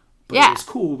about. But it was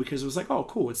cool because it was like, oh,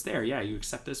 cool, it's there. Yeah, you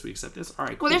accept this, we accept this. All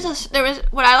right, cool. Well, there was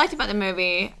what I liked about the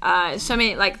movie. So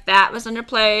many, like, that was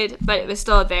underplayed, but it was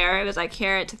still there. It was like,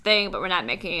 here, it's a thing, but we're not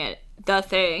making it the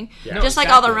thing. Yeah, just like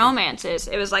all the romances.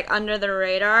 It was like under the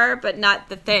radar, but not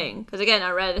the thing. Because again,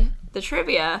 I read the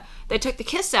trivia. They took the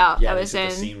kiss out. Yeah, that was they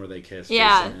took in the scene where they kissed.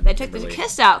 Yeah, Jason and they took Kimberly. the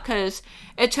kiss out because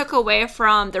it took away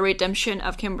from the redemption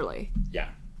of Kimberly. Yeah.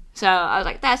 So I was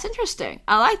like, that's interesting.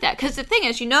 I like that. Because the thing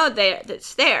is, you know that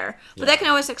it's there. But they can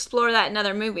always explore that in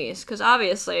other movies. Because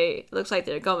obviously, it looks like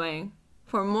they're going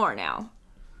for more now.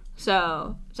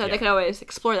 So they can always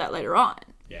explore that later on.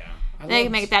 Yeah. They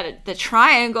can make that the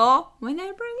triangle when they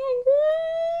bring in...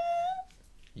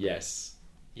 Yes.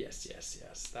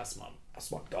 That's my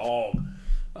dog.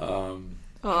 No,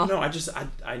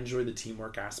 I enjoy the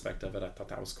teamwork aspect of it. I thought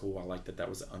that was cool. I liked that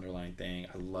was the underlying thing.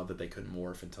 I love that they couldn't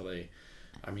morph until they,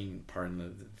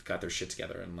 got their shit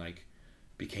together and like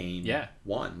became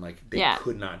one. Like they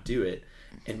could not do it.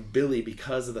 And Billy,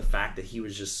 because of the fact that he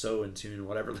was just so in tune,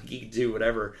 whatever, like he could do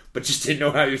whatever, but just didn't know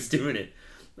how he was doing it.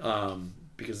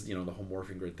 Because, you know, the whole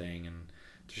morphing grid thing, and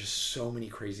there's just so many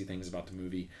crazy things about the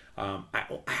movie. I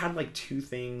had like two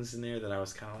things in there that I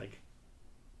was kind of like,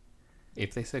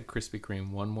 if they said Krispy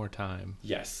Kreme one more time,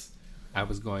 yes, I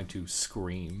was going to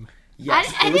scream.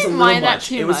 Yes, I it was didn't a mind little that much.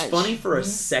 too It was much. funny for a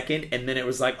second, and then it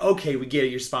was like, okay, we get it.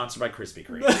 You're sponsored by Krispy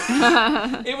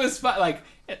Kreme. It was fun. Like,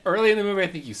 early in the movie, I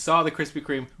think you saw the Krispy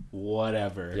Kreme,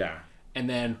 whatever. Yeah. And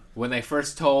then when they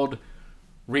first told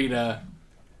Rita,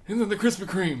 and then the Krispy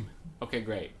Kreme, okay,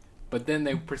 great. But then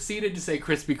they proceeded to say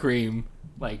Krispy Kreme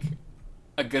like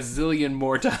a gazillion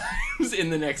more times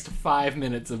in the next 5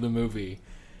 minutes of the movie.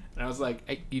 And I was like,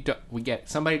 hey, we get it.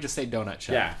 Somebody just say donut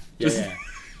shop. Yeah.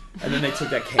 And then they took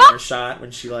that camera shot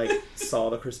when she like saw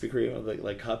the Krispy Kreme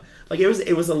like cup. Like it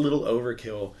was a little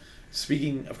overkill.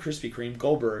 Speaking of Krispy Kreme,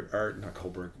 not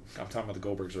Goldberg. I'm talking about the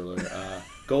Goldbergs earlier.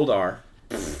 Goldar.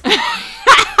 The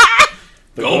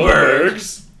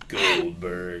Goldbergs.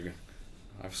 Goldberg.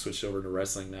 I've switched over to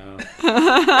wrestling now.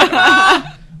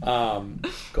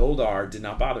 Goldar did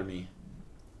not bother me.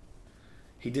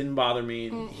 He didn't bother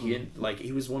me. He didn't like.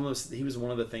 He was one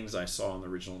of the things I saw in the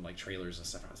original like trailers and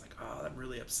stuff. I was like, oh, I'm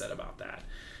really upset about that.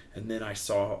 And then I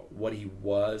saw what he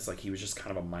was like. He was just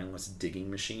kind of a mindless digging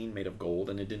machine made of gold,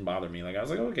 and it didn't bother me. Like I was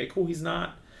like, okay, cool. He's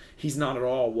not at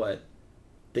all what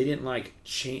they didn't like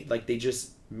change. Like they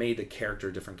just made the character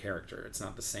a different character. It's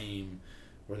not the same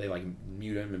where they like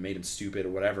mute him and made him stupid or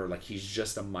whatever. Like he's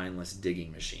just a mindless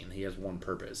digging machine. He has one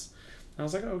purpose. And I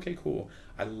was like, oh, okay, cool.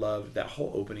 I love that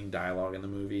whole opening dialogue in the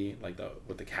movie, like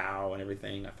with the cow and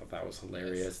everything. I thought that was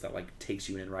hilarious. Yes. That like takes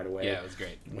you in right away. Yeah, it was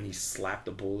great. When he slapped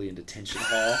the bully in detention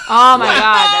hall. Oh my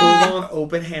god! Full on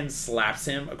open hand slaps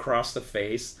him across the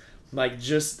face, like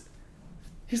just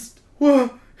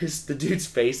the dude's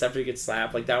face after he gets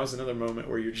slapped. Like that was another moment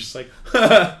where you're just like,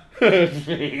 yeah,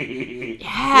 you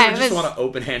just want to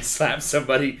open hand slap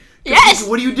somebody. Yes.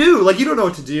 What do you do? Like you don't know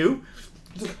what to do.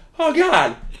 Like, oh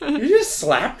god, you just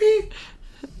slap me?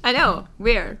 I know,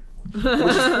 weird. Which is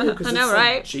cool, 'cause I know, it's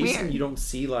right? Like Jason, weird. you don't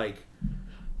see like.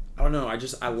 I don't know. I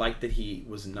like that he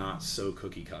was not so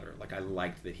cookie cutter. Like I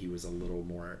liked that he was a little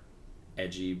more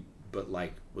edgy, but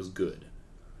like was good.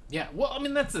 Yeah, well, I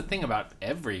mean that's the thing about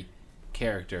every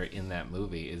character in that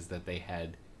movie is that they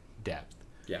had depth.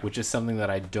 Yeah. Which is something that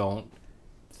I don't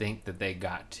think that they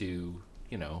got to,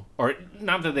 you know, or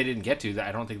not that they didn't get to, that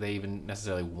I don't think they even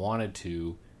necessarily wanted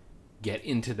to get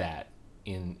into that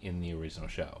in the original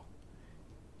show.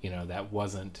 You know, that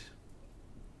wasn't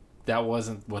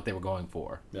what they were going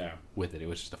for. Yeah. With it. It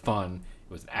was just it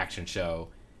was an action show.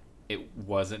 It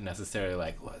wasn't necessarily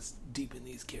like, let's deepen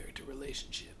these character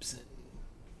relationships and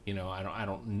you know, I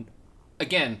don't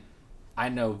again, I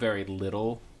know very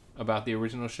little about the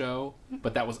original show,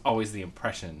 but that was always the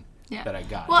impression that I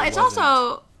got. Well, it's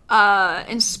also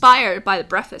inspired by the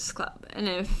Breakfast Club, and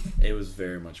it was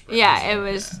very much it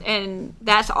was, and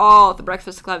that's all the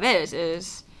Breakfast Club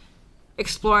is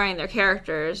exploring their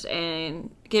characters and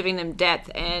giving them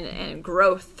depth and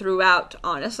growth throughout,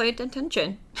 honestly,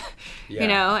 detention.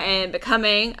 And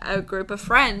becoming a group of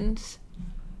friends.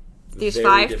 These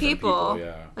very 5 people.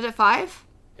 Was it 5?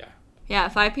 Yeah,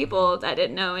 5 people that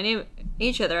didn't know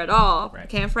each other at all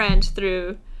became friends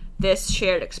through this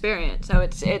shared experience. So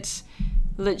it's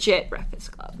legit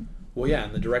Breakfast Club. Well, yeah,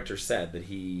 and the director said that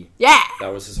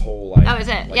that was his whole that was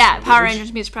it. Power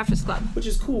Rangers meets Breakfast Club, which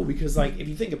is cool because if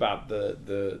you think about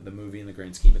the movie in the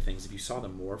grand scheme of things, if you saw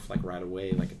them morph right away,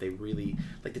 if they really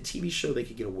the TV show, they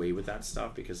could get away with that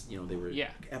stuff because they were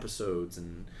episodes,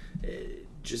 and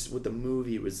just with the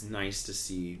movie, it was nice to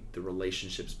see the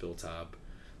relationships built up.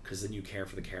 Because then you care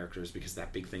for the characters because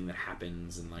that big thing that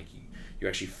happens, and you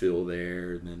actually feel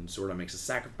there, and then Zordon makes a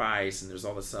sacrifice, and there's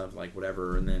all this stuff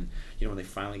whatever, and then when they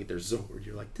finally get their Zord,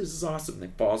 you're like, this is awesome, and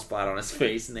they falls flat on his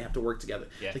face, and they have to work together.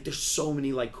 There's so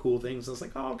many cool things. I was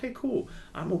like, oh, okay, cool,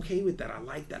 I'm okay with that. I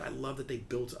like that. I love that they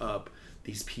built up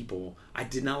these people. I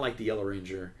did not like the Yellow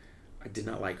Ranger. I did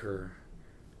not like her.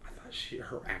 I thought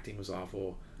her acting was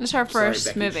awful. It was her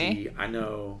first movie. I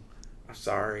know. I'm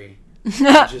sorry.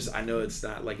 I know it's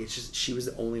not it's just she was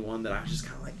the only one that I was just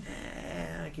kind of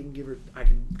I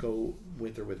can go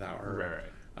with or without her.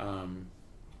 Right.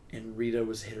 And Rita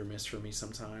was hit or miss for me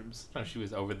sometimes. Oh, she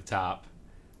was over the top,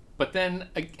 but then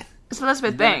it's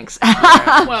Elizabeth Banks.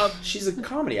 Well, she's a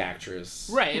comedy actress,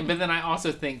 right? But then I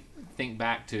also think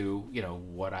back to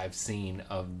what I've seen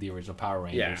of the original Power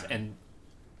Rangers, and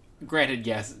granted,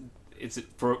 yes,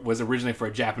 was originally for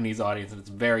a Japanese audience, and it's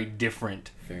very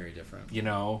different. Very different.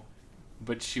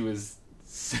 But she was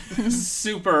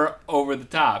super over the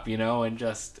top, and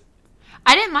just...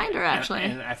 I didn't mind her, actually.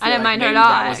 And I didn't mind her at all.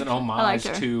 That was an homage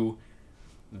to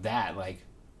that,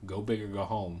 go big or go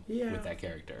home with that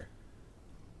character.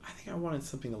 I think I wanted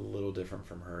something a little different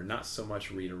from her. Not so much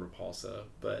Rita Repulsa,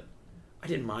 but I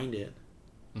didn't mind it.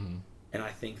 Mm-hmm. And I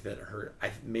think that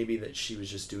maybe that she was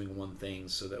just doing one thing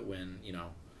so that when,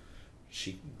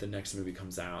 the next movie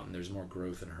comes out and there's more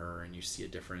growth in her and you see a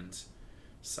different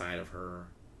side of her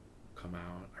come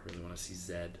out. I really want to see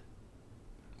Zed.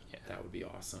 Yeah, that would be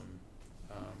awesome.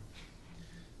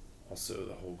 Also,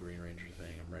 the whole Green Ranger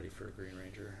thing. I'm ready for a Green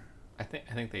Ranger. I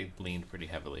think they leaned pretty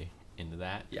heavily into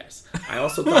that. Yes, I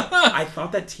also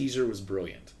thought that teaser was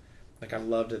brilliant. I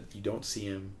loved it. You don't see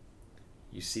him.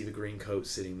 You see the green coat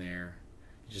sitting there.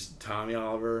 Just Tommy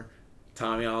Oliver,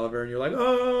 and you're like,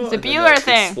 oh, it's a Bueller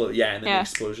thing. And then the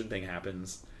explosion thing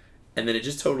happens. And then it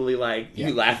just totally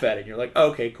you laugh at it and you're like,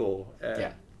 okay, cool.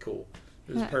 Cool.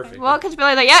 It was perfect. Well, because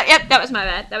Billy's like, yep, that was my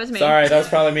bad. That was me. Sorry, that was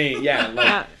probably me.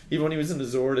 Yeah. Even when he was in the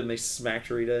Zord and they smacked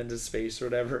Rita into space or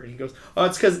whatever, and he goes, oh,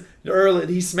 it's because early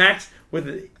he smacked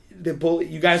with the bullet.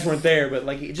 You guys weren't there, but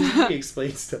it just really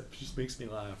explains stuff. It just makes me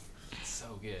laugh. It's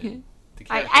so good. The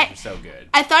characters are so good.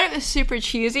 I thought it was super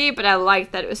cheesy, but I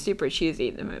liked that it was super cheesy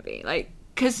in the movie.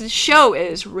 Because the show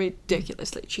is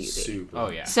ridiculously cheesy. Super. Oh,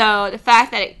 yeah. So the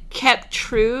fact that it kept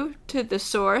true to the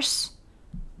source,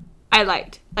 I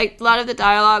liked. A lot of the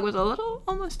dialogue was a little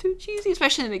almost too cheesy,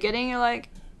 especially in the beginning.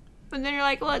 But then you're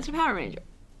like, well, it's a Power Ranger.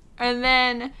 And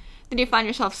then you find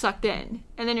yourself sucked in.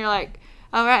 And then you're like,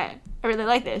 all right, I really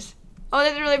like this. Oh,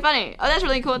 that's really funny. Oh, that's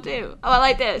really cool, too. Oh, I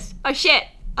like this. Oh, shit.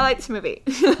 I like this movie.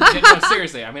 No,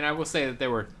 seriously. I mean, I will say that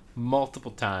there were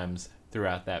multiple times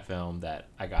throughout that film that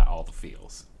I got all the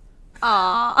feels.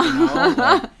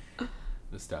 Aww.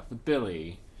 The stuff with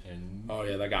Billy and... Oh,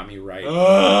 yeah, that got me right.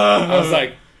 I was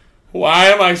like, why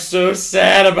am I so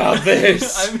sad about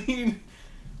this? I mean,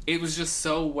 it was just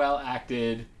so well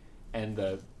acted, and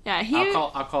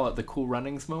I'll call it the Cool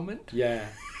Runnings moment. Yeah.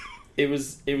 It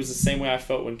was the same way I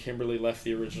felt when Kimberly left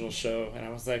the original show, and I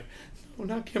was like, no,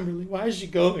 not Kimberly. Why is she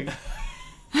going?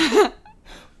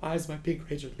 Why is my Pink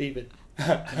Ranger leaving?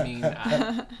 I mean,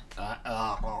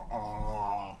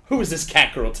 who is this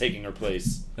cat girl taking her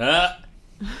place? Yeah,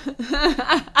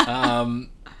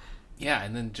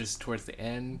 and then just towards the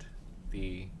end,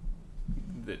 the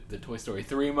Toy Story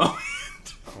 3 moment.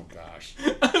 Oh gosh!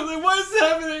 I was like, what is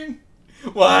happening?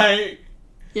 Why?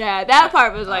 Yeah, that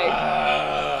part was like.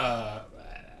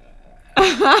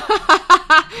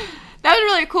 That was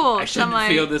really cool. I shouldn't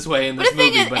feel this way in this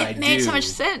movie, but I do. It made so much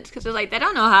sense because they're like, they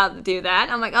don't know how to do that.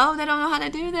 I'm like, oh, they don't know how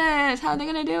to do this. How are they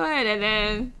going to do it? And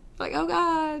then, like, oh,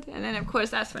 God. And then, of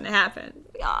course, that's when it happened.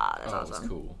 Oh, that's awesome. That was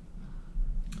cool.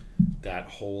 That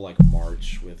whole,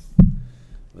 march with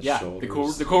the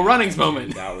shoulders. The Cool Runnings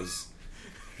moment. That was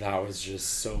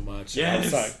just so much.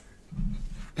 Yes.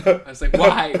 I was like,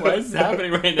 why? Why is this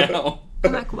happening right now?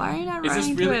 I'm like, why are you not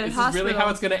running to a hospital? Is this really how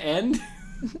it's going to end?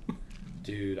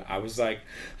 Dude, I was like,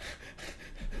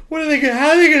 how are they going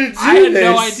to do this? I had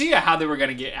no idea how they were going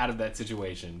to get out of that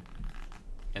situation.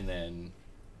 And then...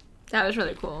 That was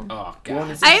really cool. Oh,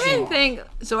 God. I even think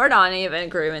Zordon even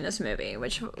grew in this movie,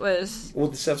 which was... Well,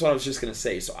 that's what I was just going to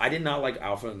say. So I did not like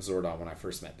Alpha and Zordon when I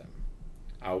first met them.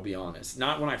 I will be honest.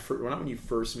 Not when you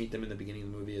first meet them in the beginning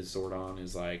of the movie as Zordon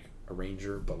is like a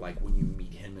ranger, but like when you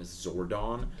meet him as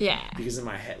Zordon. Yeah. Because in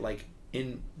my head, like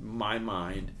in my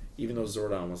mind, even though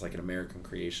Zordon was like an American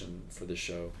creation for this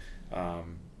show,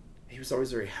 he was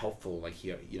always very helpful. Like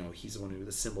he's the one who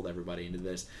assembled everybody into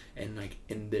this. And like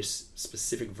in this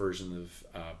specific version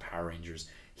of Power Rangers,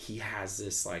 he has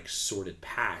this like sordid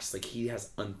past. Like he has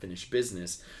unfinished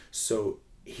business. So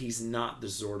he's not the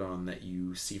Zordon that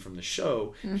you see from the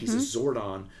show. Mm-hmm. He's a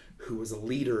Zordon who was a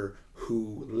leader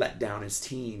who let down his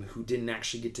team, who didn't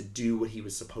actually get to do what he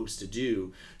was supposed to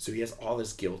do. So he has all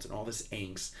this guilt and all this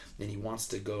angst, and he wants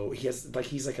to go. He's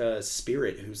like a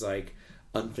spirit who's like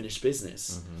unfinished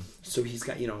business. Mm-hmm. So he's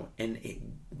got,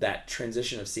 that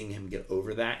transition of seeing him get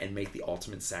over that and make the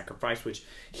ultimate sacrifice, which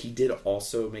he did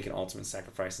also make an ultimate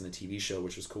sacrifice in the TV show,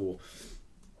 which was cool.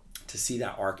 To see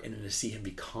that arc and then to see him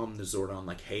become the Zordon,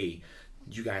 like, hey,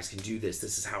 you guys can do this.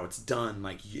 This is how it's done.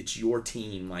 Like, it's your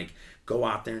team. Like, go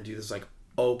out there and do this. Like,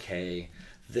 okay,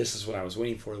 this is what I was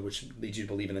waiting for, which leads you to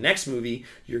believe in the next movie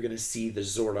you're gonna see the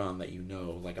Zordon that you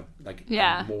know,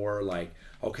 a more like,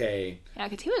 okay. Yeah,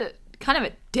 because he was kind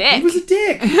of a dick. He was a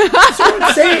dick. That's what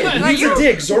I'm saying. He was a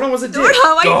dick. Zordon was a dick. Zordon,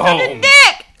 why are you such a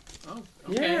dick? Oh,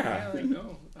 okay. Yeah.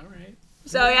 Oh, all right.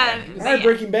 So yeah. All right,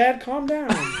 Breaking Bad, calm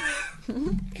down.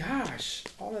 Gosh,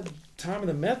 all that time in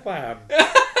the meth lab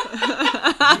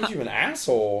made you an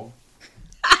asshole.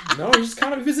 No, he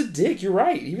was a dick. You're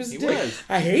right. He was a dick.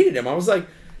 I hated him. I was like,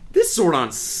 this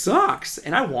Zordon sucks.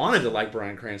 And I wanted to like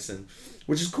Bryan Cranston,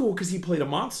 which is cool because he played a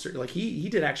monster. Like, he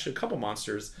did actually a couple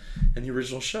monsters in the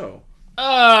original show.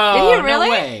 Oh, did he really?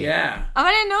 No way. Yeah. Oh,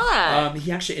 I didn't know that.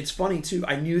 He actually, it's funny too.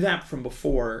 I knew that from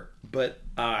before, but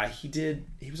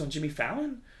he was on Jimmy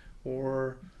Fallon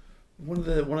or one of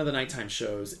the nighttime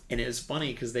shows, and it was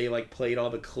funny because they like played all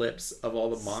the clips of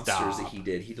all the monsters that he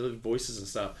did. He did voices and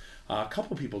stuff. A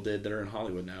couple people did that are in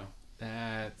Hollywood now.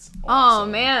 That's awesome.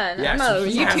 Oh man, yeah, I'm gonna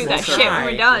YouTube that shit when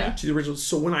we're done. To the original.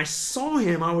 So when I saw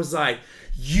him, I was like,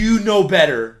 "You know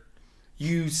better.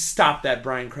 You stop that,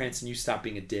 Bryan Cranston. You stop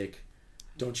being a dick.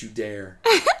 Don't you dare.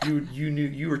 You knew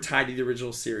you were tied to the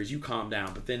original series. You calm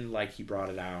down." But then like he brought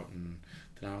it out, and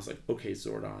then I was like, "Okay,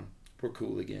 Zordon. We're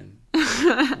cool again.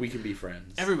 We can be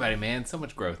friends." Everybody, man. So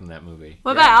much growth in that movie.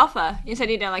 What about Alpha? You said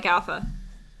you didn't like Alpha.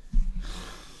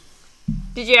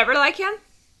 Did you ever like him?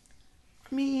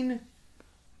 I mean,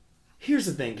 here's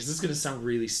the thing, because this is going to sound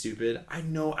really stupid. I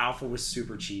know Alpha was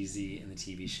super cheesy in the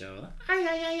TV show.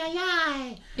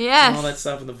 Yes. And all that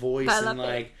stuff in the voice. And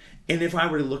like, and if I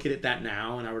were to look at that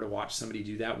now and I were to watch somebody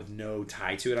do that with no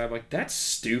tie to it, I'd be like, that's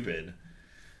stupid.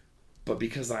 But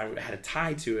because I had a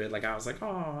tie to it, like I was like,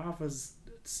 oh, Alpha's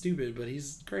stupid, but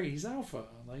he's great. He's Alpha.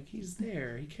 Like, he's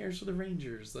there. He cares for the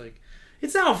Rangers. Like,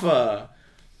 it's Alpha.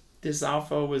 This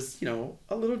Alpha was,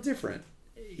 a little different.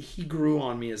 He grew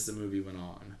on me as the movie went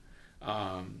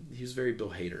on. He was very Bill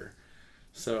Hader.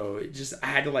 So I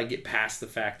had to like get past the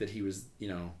fact that he was,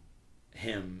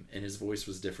 him, and his voice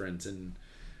was different, and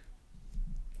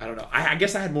I don't know. I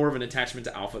guess I had more of an attachment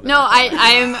to Alpha than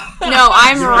I'm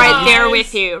right there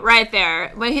with you. Right there.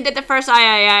 When he did the first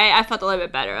I felt a little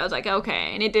bit better. I was like,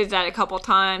 okay. And he did that a couple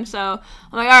times. So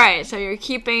I'm like, all right, so you're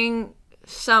keeping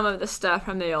some of the stuff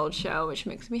from the old show, which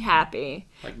makes me happy.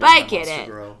 Like, but I get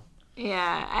it.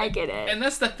 Yeah, I get it. And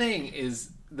that's the thing,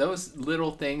 is those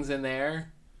little things in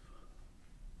there,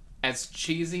 as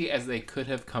cheesy as they could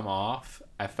have come off,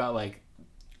 I felt like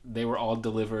they were all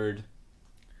delivered.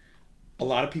 A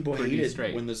lot of people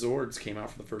hated when the Zords came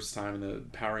out for the first time and the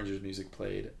Power Rangers music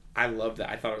played. I loved that.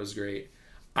 I thought it was great.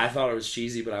 I thought it was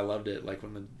cheesy, but I loved it. Like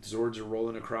when the Zords are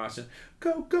rolling across and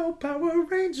go, go, Power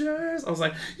Rangers. I was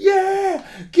like, yeah,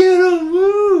 get 'em,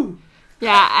 woo.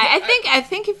 Yeah, I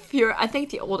think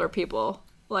the older people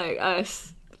like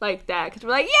us like that because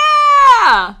we're like,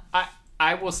 yeah.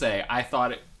 I will say I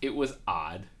thought it was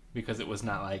odd because it was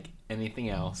not like anything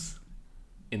else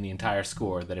in the entire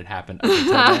score that had happened up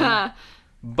until then.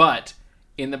 But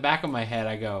in the back of my head,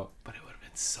 I go, but it would have been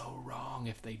so wrong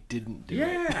if they didn't do it.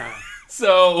 Yeah.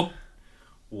 So,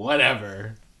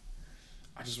 whatever.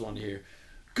 I just wanted to hear,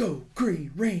 go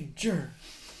Green Ranger.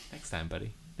 Next time,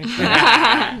 buddy. Next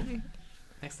time.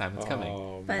 Next time, it's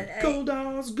coming. But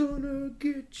Goldall's gonna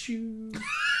get you.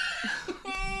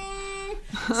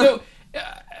 So,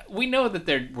 we know that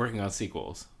they're working on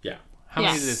sequels. Yeah. How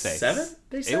many did it say? 7?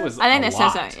 They said? It was I think a it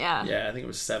says lot. so. Yeah. Yeah, I think it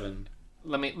was 7.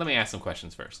 Let me ask some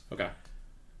questions first. Okay.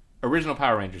 Original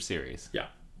Power Ranger series. Yeah.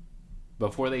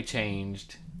 Before they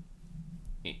changed,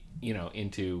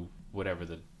 into whatever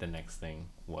the next thing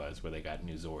was, where they got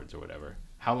new Zords or whatever.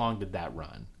 How long did that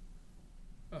run?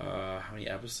 How many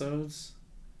episodes?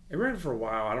 It ran for a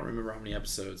while. I don't remember how many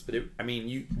episodes, but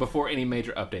before any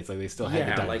major updates, like they still had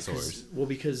the dinosaurs.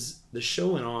 Because the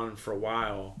show went on for a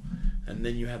while, and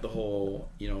then you had the whole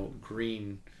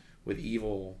green with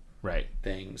evil right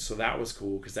thing. So that was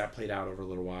cool because that played out over a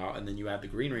little while, and then you add the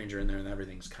Green Ranger in there, and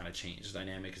everything's kind of changed. The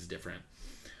dynamic is different,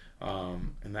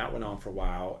 and that went on for a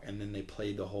while, and then they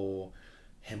played the whole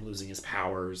him losing his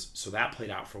powers. So that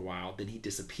played out for a while. Then he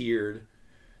disappeared,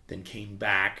 then came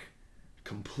back.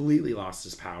 Completely lost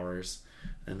his powers,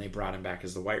 and they brought him back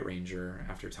as the White Ranger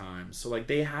after time. So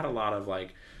they had a lot of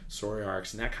story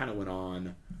arcs, and that kind of went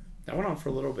on. That went on for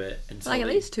a little bit until at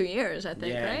least 2 years, I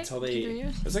think. Yeah, right? until 2-3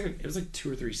 years. it was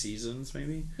 2 or 3 seasons,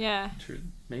 maybe. Yeah.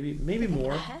 Maybe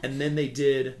more. And then they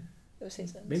did. Those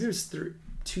seasons. Maybe it was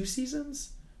 2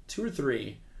 seasons, 2 or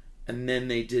 3, and then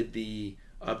they did the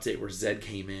update where Zed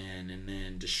came in and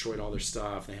then destroyed all their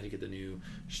stuff. They had to get the new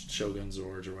Shogun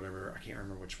Zords or whatever. I can't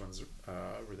remember which ones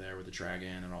were there with the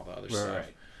dragon and all the other stuff,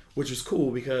 which was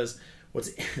cool because what's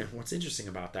interesting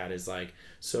about that is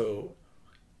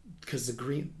because the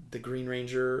Green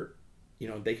Ranger,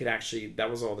 they could actually,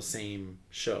 that was all the same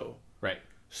show, right?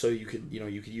 So you could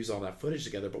use all that footage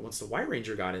together. But once the White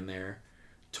Ranger got in there,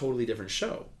 totally different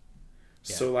show.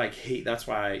 Yeah. So that's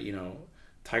why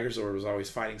Tiger Zord was always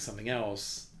fighting something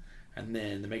else, and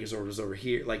then the Megazord was over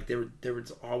here. There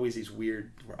was always these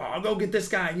weird, I'll go get this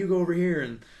guy, and you go over here,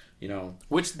 and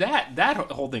Which that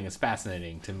whole thing is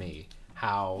fascinating to me.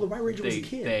 How the White Ranger was a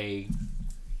kid. They,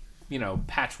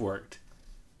 patchworked.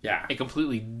 Yeah. A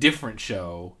completely different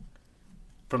show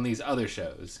from these other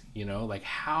shows.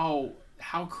 How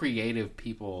creative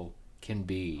people can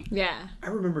be. Yeah. I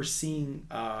remember seeing.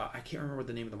 I can't remember what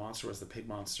the name of the monster was. The pig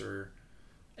monster.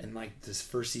 And this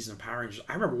first season of Power Rangers,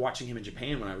 I remember watching him in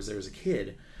Japan when I was there as a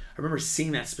kid. I remember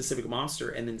seeing that specific monster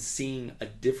and then seeing a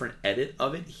different edit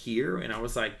of it here, and I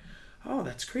was like, "Oh,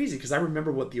 that's crazy!" Because I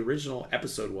remember what the original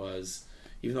episode was,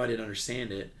 even though I didn't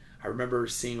understand it. I remember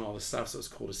seeing all this stuff, so it was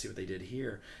cool to see what they did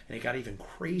here. And it got even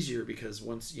crazier because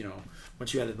once you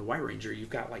added the White Ranger,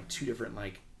 you've got 2 different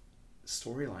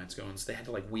storylines going. So they had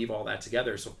to weave all that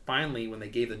together. So finally, when they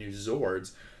gave the new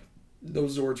Zords.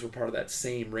 Those Zords were part of that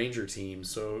same Ranger team,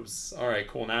 so it was all right,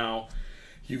 cool. Now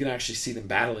you can actually see them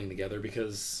battling together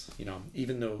because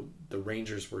even though the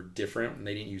Rangers were different and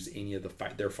they didn't use any of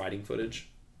their fighting footage,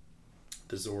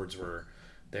 the Zords were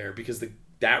there because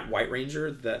that White Ranger,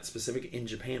 that specific in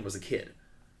Japan, was a kid.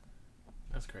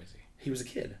 That's crazy. He was a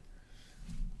kid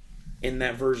in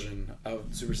that version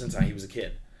of Super Sentai. He was a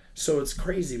kid, so it's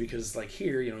crazy because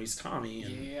here, he's Tommy,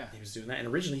 and he was doing that, and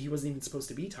originally he wasn't even supposed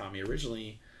to be Tommy.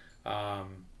 Originally.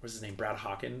 What's his name? Brad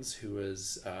Hawkins, who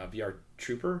was VR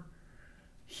Trooper.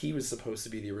 He was supposed to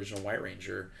be the original White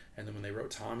Ranger, and then when they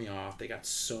wrote Tommy off, they got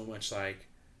so much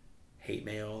hate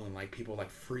mail and people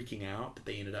freaking out that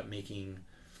they ended up making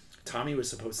Tommy was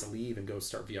supposed to leave and go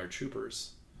start VR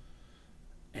Troopers,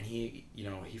 and he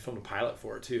filmed a pilot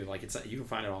for it too. You can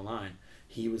find it online.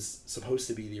 He was supposed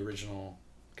to be the original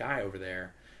guy over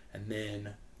there, and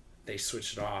then they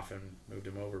switched it off and moved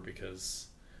him over because.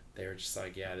 They were just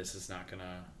this is not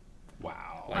gonna.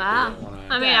 Wow. Wow.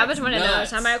 I was one of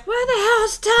those. I'm like, where the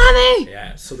hell's Tommy?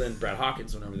 Yeah. So then Brad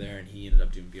Hawkins went over there, and he ended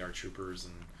up doing VR Troopers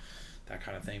and that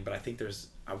kind of thing. But I think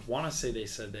I want to say they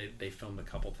said they filmed a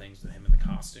couple things with him in the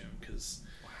costume because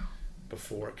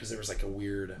there was a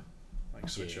weird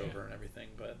switch over and everything.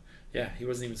 But yeah, he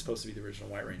wasn't even supposed to be the original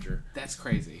White Ranger. That's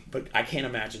crazy. But I can't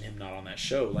imagine him not on that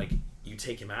show. You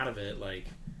take him out of it,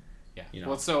 Yeah.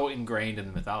 Well, it's so ingrained in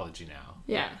the mythology now.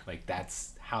 Yeah.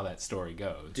 That's how that story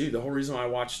goes. Dude, the whole reason why I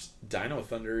watched Dino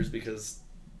Thunder is because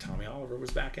Tommy Oliver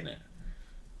was back in it.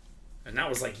 And that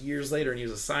was years later, and he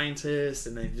was a scientist,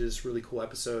 and they did this really cool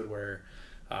episode where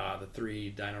the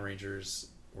 3 Dino Rangers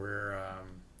were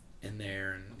in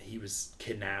there, and he was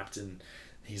kidnapped, and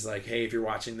he's like, hey, if you're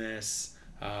watching this,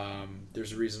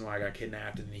 there's a reason why I got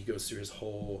kidnapped, and he goes through his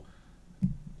whole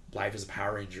life as a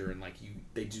Power Ranger, and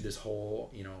they do this whole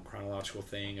chronological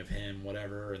thing of him,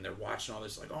 whatever, and they're watching all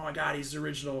this oh my god, he's the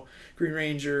original Green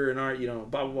Ranger, and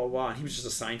blah blah blah blah, and he was just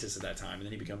a scientist at that time, and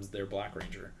then he becomes their Black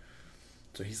Ranger,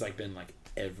 so he's been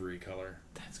every color.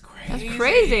 That's crazy. That's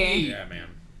crazy. Yeah, man.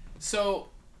 So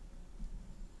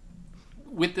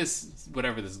with this,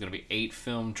 whatever this is going to be, 8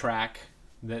 film track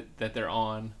that they're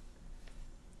on,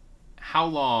 how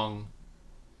long,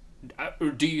 or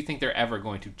do you think they're ever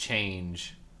going to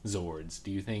change Zords?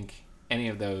 Do you think any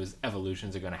of those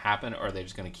evolutions are going to happen, or are they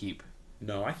just going to keep?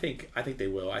 No, I think they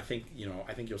will. I think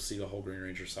you'll see the whole Green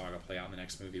Ranger saga play out in the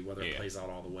next movie, whether it plays out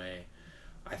all the way.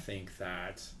 I think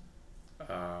that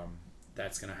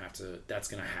that's gonna have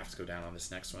to go down on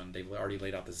this next one. They've already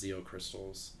laid out the Zeo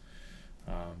crystals,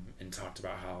 and talked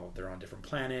about how they're on different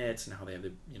planets and how they have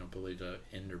the ability to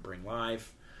end or bring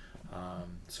life.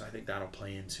 So I think that'll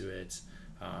play into it,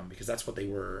 because that's what they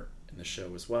were in the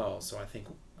show as well. So I think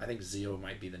Zeo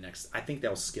might be the next. I think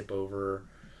they'll skip over.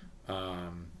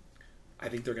 I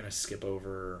think they're gonna skip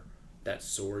over that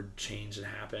Zord change that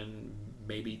happened.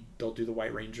 Maybe they'll do the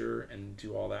White Ranger and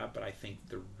do all that, but I think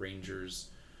the Rangers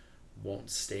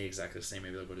won't stay exactly the same.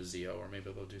 Maybe they'll go to Zeo, or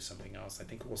maybe they'll do something else. I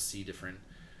think we'll see different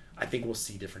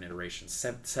iterations.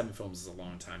 Seven films is a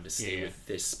long time to stay with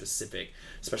this specific,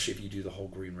 especially if you do the whole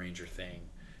Green Ranger thing.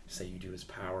 Say you do his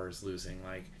powers losing,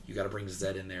 like you got to bring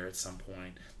Zed in there at some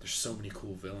point. There's so many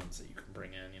cool villains that you can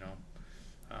bring in.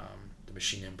 The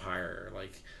Machine Empire,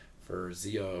 like for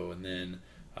Zeo, and then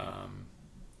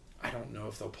I don't know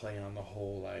if they'll play on the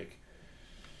whole like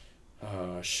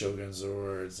Shogun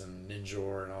Zords and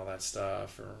Ninjor and all that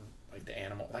stuff, or like the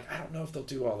animal. Like I don't know if they'll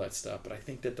do all that stuff, but I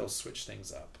think that they'll switch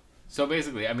things up. So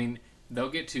basically, I mean, they'll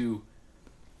get to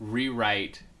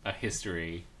rewrite a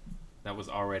history that was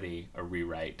already a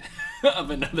rewrite of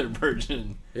another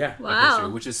version of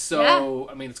history, which is so.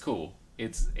 I mean, it's cool.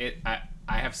 I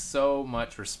have so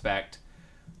much respect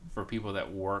for people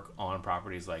that work on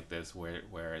properties like this,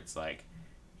 where it's like,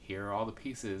 here are all the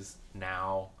pieces,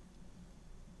 now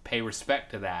pay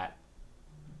respect to that,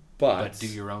 but do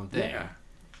your own thing. Yeah.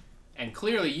 And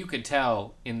clearly you could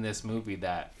tell in this movie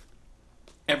that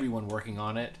everyone working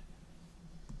on it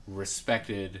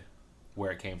respected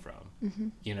where it came from. Mm-hmm.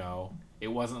 It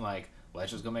wasn't like,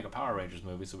 let's just go make a Power Rangers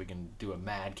movie so we can do a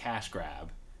mad cash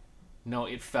grab. No,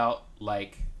 it felt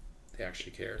like they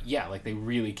actually cared. Yeah, like they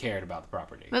really cared about the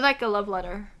property. It was like a love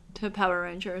letter to Power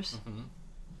Rangers. Mm-hmm.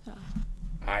 So.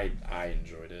 I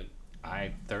enjoyed it.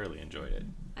 I thoroughly enjoyed it.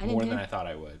 More than I thought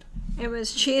I would. It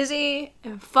was cheesy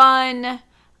and fun.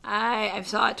 I've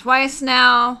saw it twice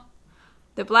now.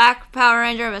 The black Power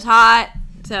Ranger was hot,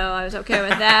 so I was okay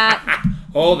with that.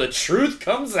 Oh, the truth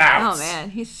comes out. Oh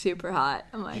man, he's super hot.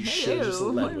 I'm like, hey,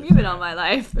 what have you been all my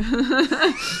life? What's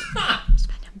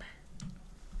my number?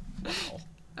 Wow.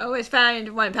 I always find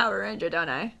one Power Ranger, don't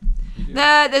I?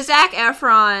 The Zac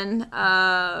Efron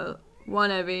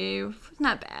wannabe was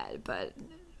not bad, but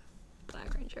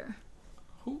Black Ranger.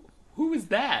 Who was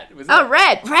that?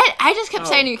 Red. I just kept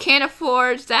saying you can't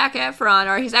afford Zac Efron,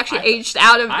 or he's actually aged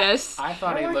out of this. I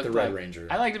thought he looked the Red Ranger.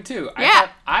 I liked him too. Yeah.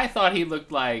 I thought he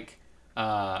looked like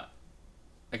a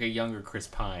younger Chris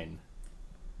Pine.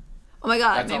 Oh my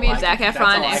god, maybe Zac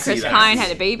Efron and Chris Pine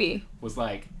had a baby. Was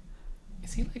like,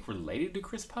 is he like related to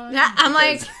Chris Pine? Yeah, I'm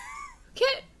like,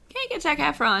 can't get Zac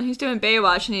Efron. He's doing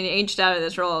Baywatch and he aged out of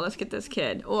this role. Let's get this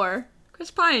kid. Or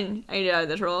Chris Pine aged out of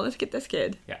this role. Let's get this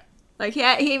kid. Yeah. Like,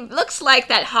 he looks like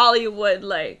that Hollywood,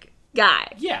 like,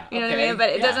 guy. Yeah, you know what I mean?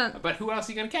 But it doesn't... But who else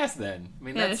are you going to cast then? I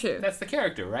mean, true. That's the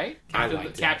character, right? I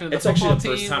liked Captain it. of the It's football actually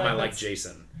the team, first time I liked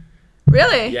Jason.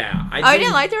 Really? Yeah. You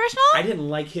didn't like the original? I didn't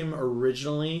like him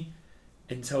originally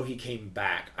until he came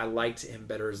back. I liked him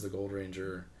better as the Gold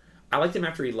Ranger. I liked him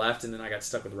after he left, and then I got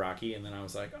stuck with Rocky, and then I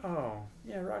was like, oh,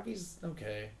 yeah, Rocky's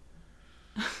okay.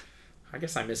 I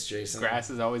guess I miss Jason. Grass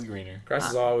is always greener. Grass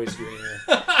is always greener.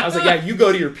 I was like, yeah, you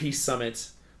go to your peace summit.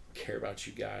 Care about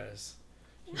you guys.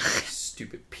 You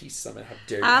stupid peace summit. How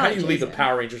dare you? How do you leave the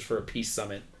Power Rangers for a peace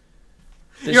summit?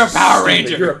 You're a Power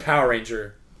Ranger. You're a Power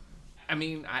Ranger. I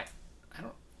mean, I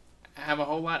don't have a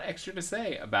whole lot extra to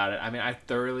say about it. I mean, I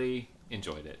thoroughly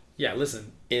enjoyed it. Yeah,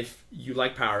 listen, if you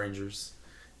like Power Rangers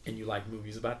and you like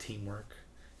movies about teamwork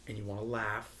and you want to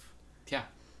laugh, yeah,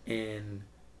 and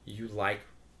you like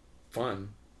fun,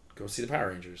 go see the Power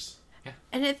Rangers. Yeah.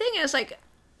 And the thing is, like,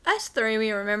 us three,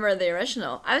 we remember the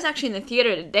original. I was actually in the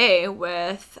theater today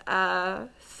with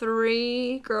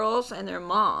 3 girls and their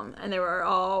mom, and they were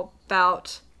all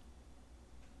about,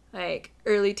 like,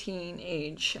 early teen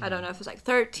age. I don't know if it was, like,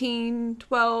 13,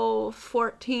 12,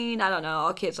 14. I don't know.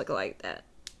 All kids look like that.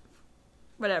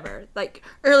 Whatever. Like,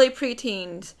 early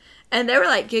preteens. And they were,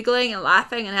 like, giggling and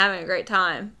laughing and having a great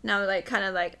time. And I was, like, kind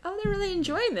of like, oh, they're really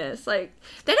enjoying this. Like,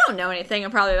 they don't know anything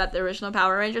probably about the original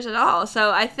Power Rangers at all.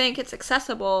 So I think it's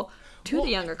accessible to the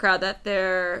younger crowd that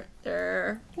they're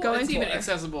going it's for. Even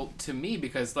accessible to me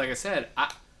because, like I said, I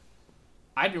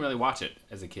didn't really watch it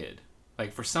as a kid.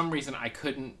 Like, for some reason, I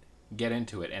couldn't get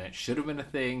into it. And it should have been a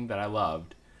thing that I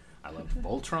loved. I loved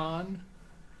Voltron.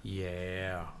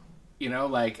 Yeah.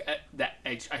 Like, that.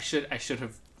 I should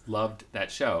have loved that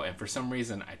show, and for some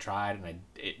reason I tried and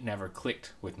it never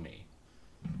clicked with me.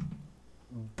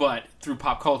 But through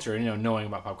pop culture, knowing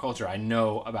about pop culture, I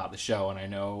know about the show, and I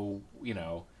know,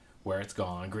 where it's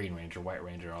gone, Green Ranger, White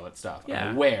Ranger, all that stuff. Yeah.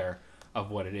 I'm aware of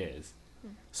what it is.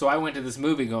 So I went to this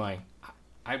movie going,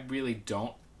 I really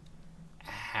don't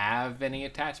have any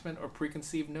attachment or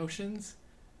preconceived notions,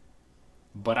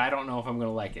 but I don't know if I'm going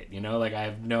to like it. I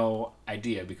have no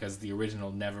idea because the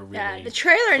original never really Yeah, the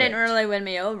trailer clicked. didn't really win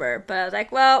me over, but I was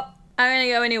like, well, I'm going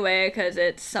to go anyway because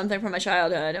it's something from my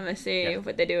childhood. I'm going to see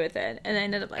what they do with it. And I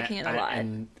ended up liking it a lot.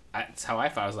 And that's how I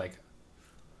felt. I was like,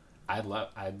 I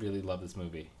really love this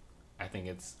movie. I think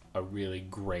it's a really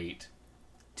great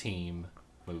team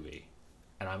movie.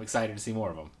 And I'm excited to see more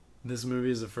of them. This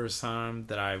movie is the first time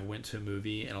that I went to a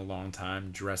movie in a long time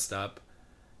dressed up,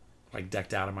 like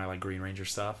decked out in my like Green Ranger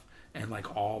stuff. And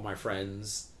like all my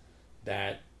friends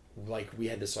that like we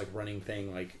had this like running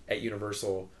thing like at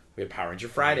Universal. We had Power Ranger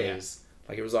Fridays. Yeah.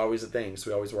 Like, it was always a thing. So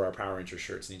we always wore our Power Ranger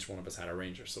shirts, and each one of us had a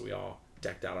Ranger. So we all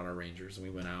decked out on our Rangers, and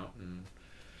we went out and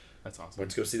that's awesome.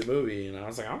 Went to go see the movie. And I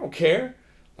was like, I don't care.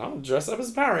 I'm going to dress up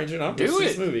as a Power Ranger, and I'm going to see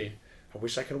this movie. I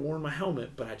wish I could have worn my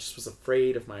helmet, but I just was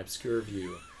afraid of my obscure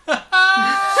view. So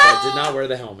I did not wear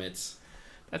the helmets.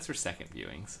 That's for second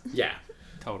viewings. Yeah.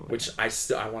 Totally. Which I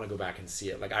want to go back and see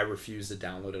it. Like, I refuse to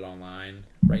download it online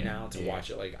right now to watch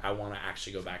it. Like, I want to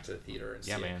actually go back to the theater and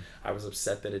see it. I was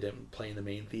upset that it didn't play in the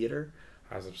main theater.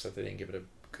 I was upset they didn't give it a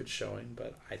good showing,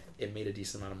 but it made a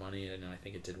decent amount of money, and I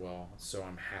think it did well. So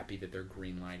I'm happy that they're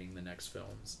greenlighting the next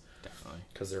films. Definitely.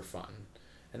 Because they're fun.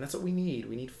 And that's what we need.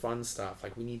 We need fun stuff.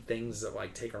 Like, we need things that,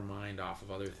 like, take our mind off of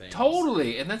other things.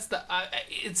 Totally. And that's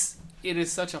it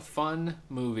is such a fun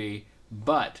movie,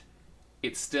 but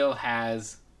it still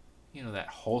has, that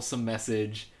wholesome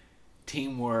message,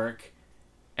 teamwork,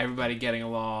 everybody getting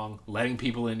along, letting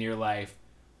people into your life.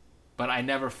 But I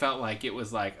never felt like it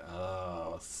was like,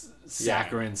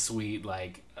 saccharine sweet,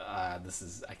 like, I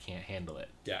can't handle it.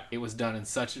 Yeah. It was done in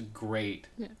such a great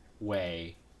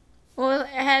way. Well, it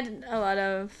had a lot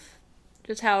of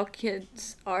just how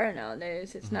kids are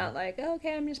nowadays. It's not like,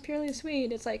 okay, I'm just purely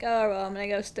sweet. It's like, oh, well, I'm going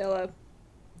to go steal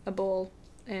a bull.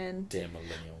 And damn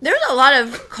millennials. There was a lot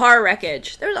of car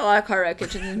wreckage. There was a lot of car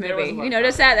wreckage in this movie. You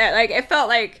notice that? Like, it felt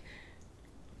like,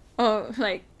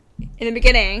 like in the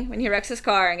beginning when he wrecks his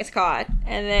car and gets caught,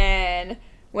 and then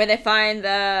when they find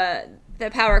the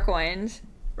power coins,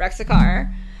 wrecks the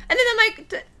car, and then I'm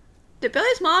like, did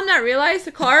Billy's mom not realize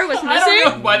the car was missing? I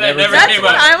don't know why that never That's came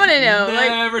what up. I want to know.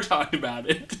 Never talked about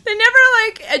it. They never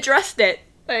addressed it.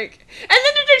 And then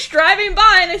they're just driving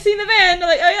by and they see the van. They're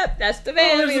like, oh yeah, that's the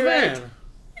van. There's the van.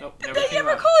 Nope, did they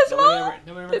ever call his mom?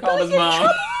 Nobody ever called his mom.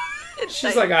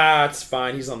 She's like, it's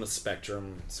fine. He's on the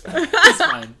spectrum. It's fine. It's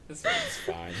fine. It's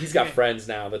fine. He's got friends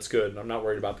now. That's good. I'm not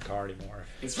worried about the car anymore.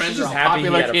 His friends She's are just all happy he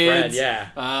popular had a kids. friend.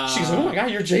 Yeah. She's like, oh my god,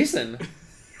 you're Jason.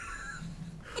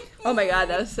 Oh my god,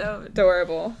 that was so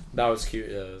adorable. That was cute.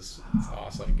 It was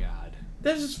awesome. Oh my god.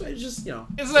 It's just It's just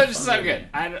so good.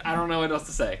 I don't know what else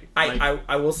to say.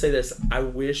 I will say this.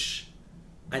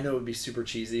 I know it would be super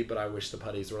cheesy, but I wish the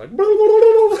putties were like.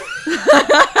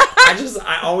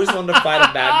 I always wanted to fight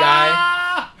a bad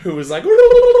guy who was like.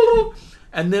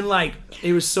 And then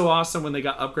it was so awesome when they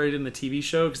got upgraded in the TV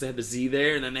show because they had the Z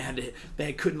there, and then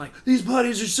they couldn't these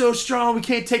putties are so strong we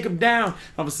can't take them down.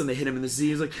 All of a sudden they hit him in the Z.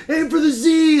 He's like, aim for the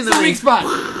Z, and then weak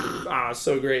spot.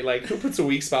 So great. Who puts a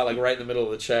weak spot right in the middle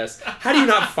of the chest? How do you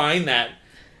not find that?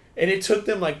 And it took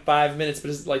them 5 minutes, but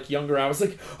as younger, I was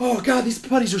like, oh god, these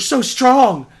putties are so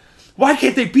strong. Why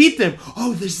can't they beat them?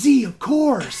 Oh, the Z, of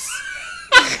course.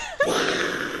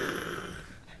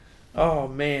 Oh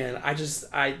man,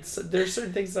 there's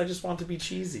certain things I just want to be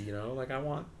cheesy, I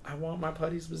want my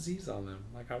putties with Z's on them.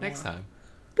 Next time.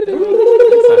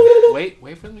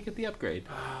 Wait for them to get the upgrade.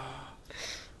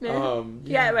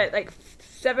 Yeah, right,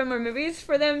 7 more movies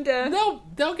for them to...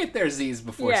 They'll get their Z's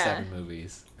before 7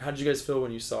 movies. How did you guys feel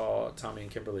when you saw Tommy and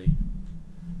Kimberly?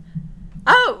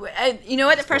 Oh, you know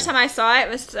what? The first time I saw it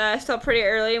was still pretty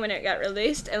early when it got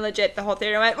released, and legit, the whole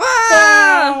theater went, whoa!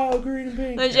 Oh, green and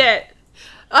pink. Legit.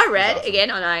 I read,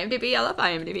 again, on IMDb, I love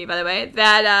IMDb, by the way,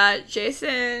 that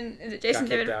Jason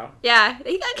David? Out. Yeah,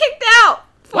 he got kicked out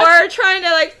for trying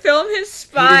to, film his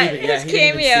spot, his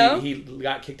cameo. He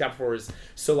got kicked out for his...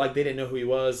 So, they didn't know who he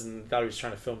was and thought he was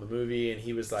trying to film the movie, and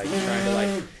he was, trying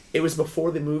to, It was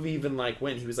before the movie even,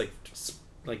 went. He was,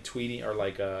 tweeting or,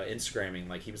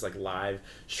 Instagramming. He was, live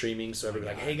streaming, so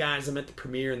everybody hey, guys, I'm at the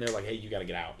premiere, and they're like, hey, you gotta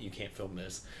get out. You can't film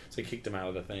this. So he kicked him out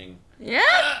of the thing.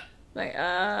 Yeah?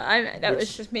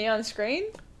 Was just me on screen?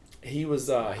 He was,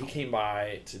 he came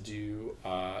by to do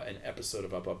an episode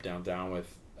of Up, Up, Down, Down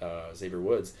with Xavier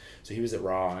Woods. So he was at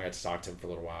Raw, and I got to talk to him for a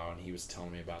little while, and he was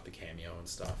telling me about the cameo and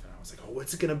stuff. And I was like, oh,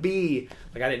 what's it going to be?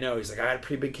 Like, I didn't know. He's like, I had a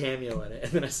pretty big cameo in it.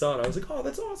 And then I saw it. I was like, oh,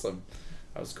 that's awesome.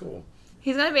 That was cool.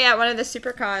 He's going to be at one of the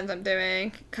Supercons I'm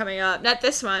doing coming up. Not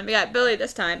this one. We got Billy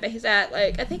this time. But he's at,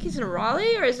 like, I think he's in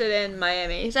Raleigh, or is it in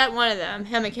Miami? He's at one of them.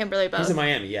 Him and Kimberly both. He's in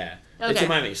Miami, yeah. Okay. It's in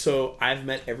Miami. So I've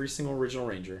met every single original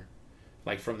Ranger,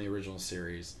 like, from the original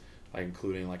series. Like,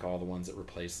 including, like, all the ones that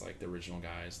replaced, like, the original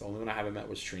guys. The only one I haven't met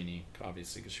was Trini,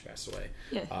 obviously, because she passed away.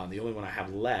 Yeah. The only one I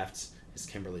have left is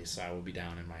Kimberly, so I will be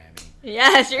down in Miami.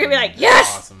 Yes, you're going to be like,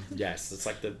 yes! Awesome. Yes, it's,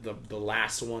 like, the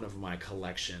last one of my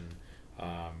collection.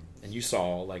 And you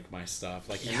saw, like, my stuff.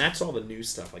 Like, and that's all the new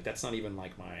stuff. Like, that's not even,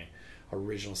 like, my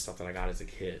original stuff that I got as a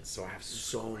kid. So I have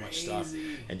so much stuff.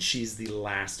 And she's the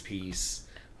last piece.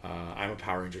 I'm a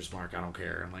Power Rangers mark. I don't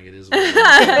care. Like, it is what it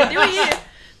is. Do you?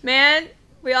 Man...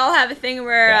 We all have a thing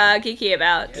we're geeky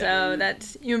about, so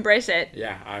that's you embrace it.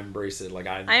 Yeah, I embrace it. Like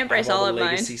I embrace all of the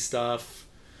mine. legacy stuff,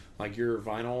 like your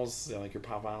vinyls, like your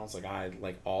pop vinyls. Like I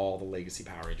like all the legacy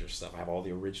Power Rangers stuff. I have all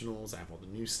the originals. I have all the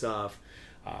new stuff.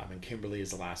 And Kimberly is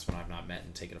the last one I've not met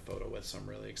and taken a photo with, so I'm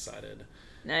really excited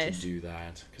to do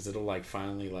that because it'll like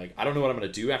finally like I don't know what I'm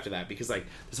gonna do after that because like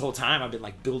this whole time I've been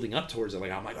like building up towards it.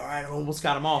 Like I'm like, all right, I almost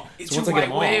got them all. It's so once I get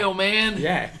them all, whale, man.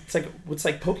 Yeah, it's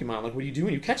like Pokemon. Like what do you do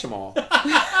when you catch them all?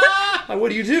 Like what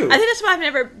do you do? I think that's why I've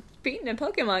never beaten a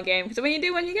Pokemon game because when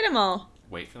you get them all.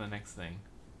 Wait for the next thing.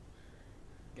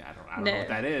 Yeah, I don't know what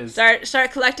that is.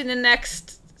 Start collecting the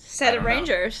next set of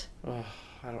Rangers.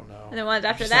 I don't know. And the ones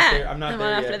after that. I'm not and the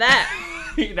there one yet. after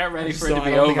that. You're not ready for it to be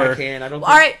I don't over. think I can. I don't. All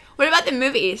right. What about the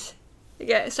movies?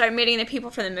 Start meeting the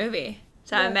people from the movie.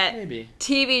 So I met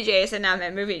TV Jason. Now I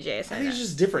met movie Jason. I think it's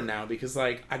just different now because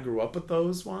like I grew up with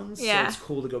those ones. Yeah. So it's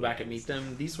cool to go back and meet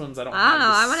them. These ones I don't. I don't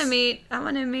know. I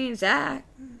want to meet Zach.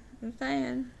 I'm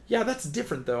saying. Yeah, that's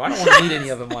different though. I don't want to meet any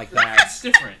of them like that. It's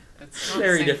different. That's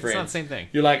very different. It's not the same thing.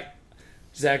 You're like,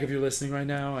 Zach, if you're listening right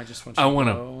now, I just want you to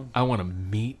know. I want to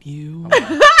meet you.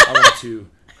 I want to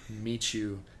meet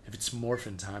you. If it's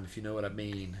morphin time, if you know what I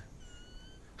mean.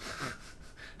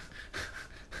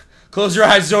 Close your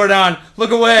eyes, Zordon.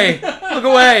 Look away. Look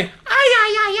away.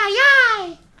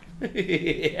 Ay,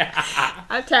 yeah.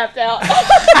 I'm tapped out.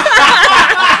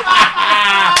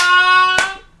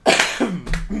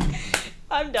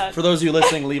 I'm done. For those of you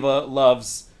listening, Leva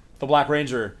loves the Black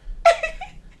Ranger.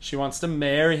 She wants to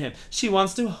marry him. She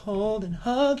wants to hold and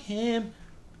hug him.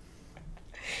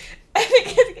 I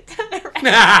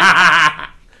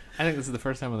think this is the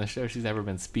first time on the show she's ever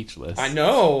been speechless. I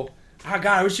know. Oh, God,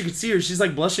 I wish you could see her. She's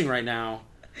like blushing right now.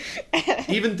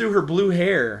 Even through her blue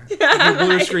hair. Her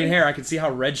blue screen hair, I can see how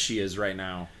red she is right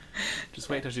now. Just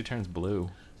wait till she turns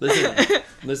blue.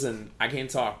 Listen, I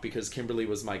can't talk because Kimberly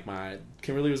was my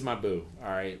boo, all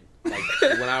right? Like,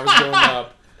 when I was growing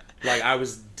up, like, I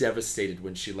was devastated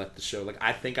when she left the show. Like,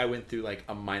 I think I went through, like,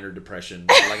 a minor depression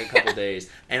for, like, a couple days.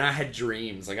 And I had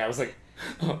dreams. Like, I was like,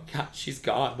 oh, God, she's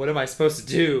gone. What am I supposed to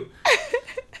do?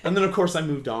 And then, of course, I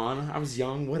moved on. I was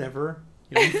young, whatever.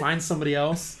 You know, you find somebody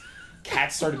else.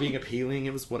 Cats started being appealing.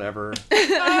 It was whatever.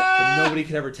 But nobody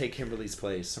could ever take Kimberly's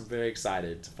place. I'm very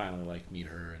excited to finally, like, meet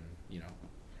her and, you know,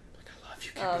 like, I love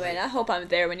you, Kimberly. Oh, man, I hope I'm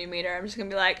there when you meet her. I'm just going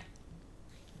to be like...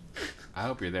 I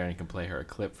hope you're there and you can play her a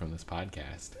clip from this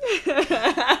podcast.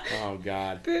 Oh,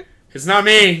 God. It's not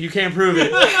me. You can't prove it.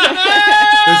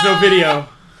 There's no video.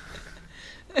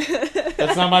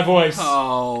 That's not my voice.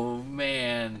 Oh,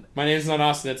 man. My name's not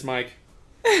Austin. It's Mike.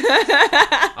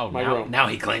 Oh, now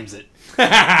he claims it.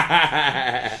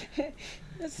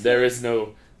 There is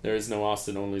no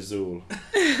Austin, only Zool.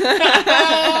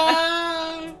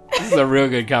 This is a real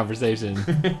good conversation.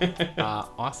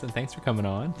 Austin, thanks for coming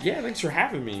on. Yeah, thanks for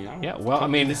having me. I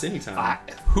mean, this anytime.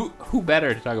 Who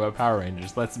better to talk about Power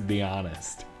Rangers? Let's be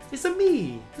honest. It's a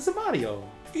me. It's a Mario.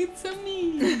 It's a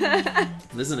me.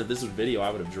 Listen, if this was video, I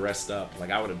would have dressed up.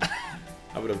 Like I would have,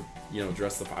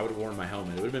 dressed up. I would have worn my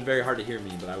helmet. It would have been very hard to hear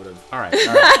me, but I would have. All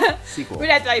right. Sequel. We'd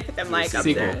have to put the mic up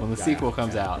there. When the sequel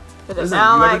comes out. Listen,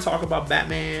 you ever talk about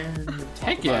Batman?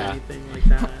 Heck yeah. Anything like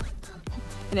that?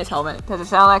 In his helmet. Does it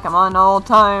sound like I'm on old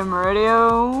time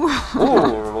radio?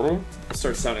 Oh, it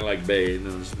starts sounding like Bay, and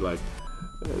then it's just like,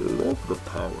 I love the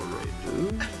Power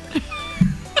Rangers.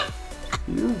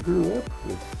 You grew up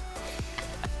with.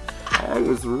 I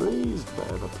was raised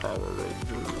by the Power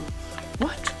Rangers.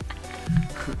 What?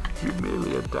 You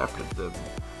merely adopted them.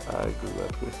 I grew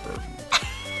up with them.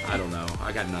 I don't know.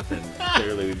 I got nothing.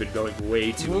 Clearly, we've been going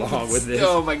way too long with this.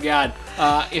 Oh my God!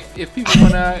 If people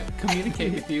want to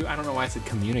communicate with you, I don't know why I said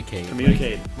communicate.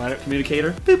 Communicator.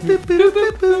 Boop, boop, boop,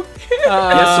 boop, boop.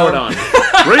 Yes, Sordon.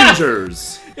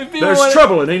 Rangers. There's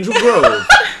trouble in Angel Grove.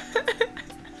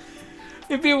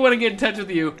 If people want to get in touch with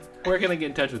you, where can they get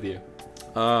in touch with you?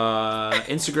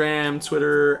 Instagram,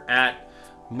 Twitter, at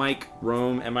Mike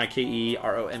Rome,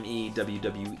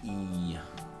 MikeRomewWWE.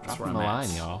 That's where I'm Drop 'em a at.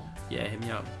 line, y'all. Yeah, hit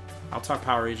me up. I'll talk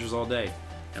Power Rangers all day.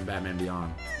 And Batman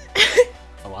Beyond.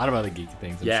 A lot of other geeky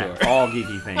things, I'm Yeah, sure. all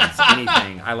geeky things.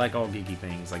 Anything. I like all geeky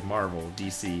things. Like Marvel,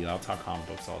 DC. I'll talk comic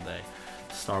books all day.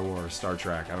 Star Wars, Star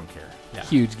Trek. I don't care. Yeah.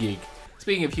 Huge geek.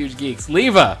 Speaking of huge geeks,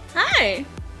 Leva. Hi.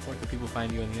 Where can people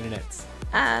find you on the internet?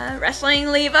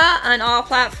 Wrestling Leva on all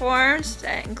platforms.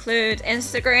 That includes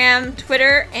Instagram,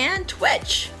 Twitter, and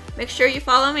Twitch. Make sure you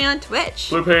follow me on Twitch.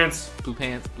 Blue pants. Blue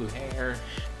pants, blue hair.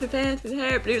 Blue pants, blue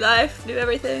hair, blue life, blue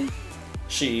everything.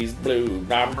 She's blue. We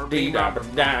don't have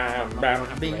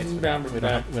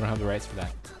the rights for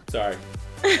that. Sorry.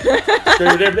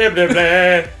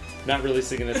 Not really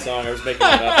singing that song. I was making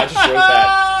it up. I just wrote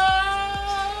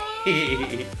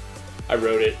that. I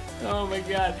wrote it. Oh my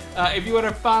god. If you want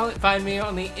to find me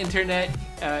on the internet,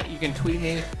 you can tweet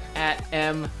me at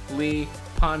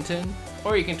mleeponton,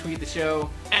 or you can tweet the show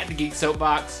at the Geek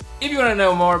Soapbox. If you want to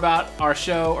know more about our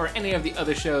show or any of the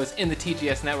other shows in the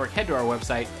TGS network, head to our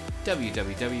website,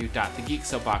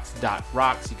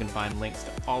 www.thegeeksoapbox.rocks. You can find links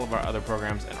to all of our other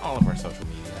programs and all of our social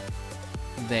media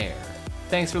there.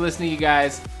 Thanks for listening, you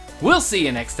guys. We'll see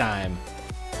you next time.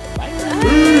 Bye.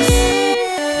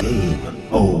 Game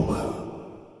over.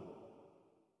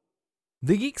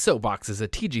 The Geek Soapbox is a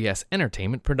TGS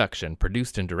Entertainment production,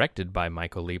 produced and directed by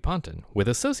Michael Lee Ponton, with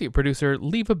associate producer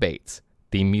Leva Bates.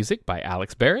 Theme music by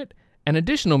Alex Barrett, and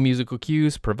additional musical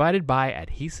cues provided by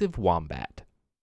Adhesive Wombat.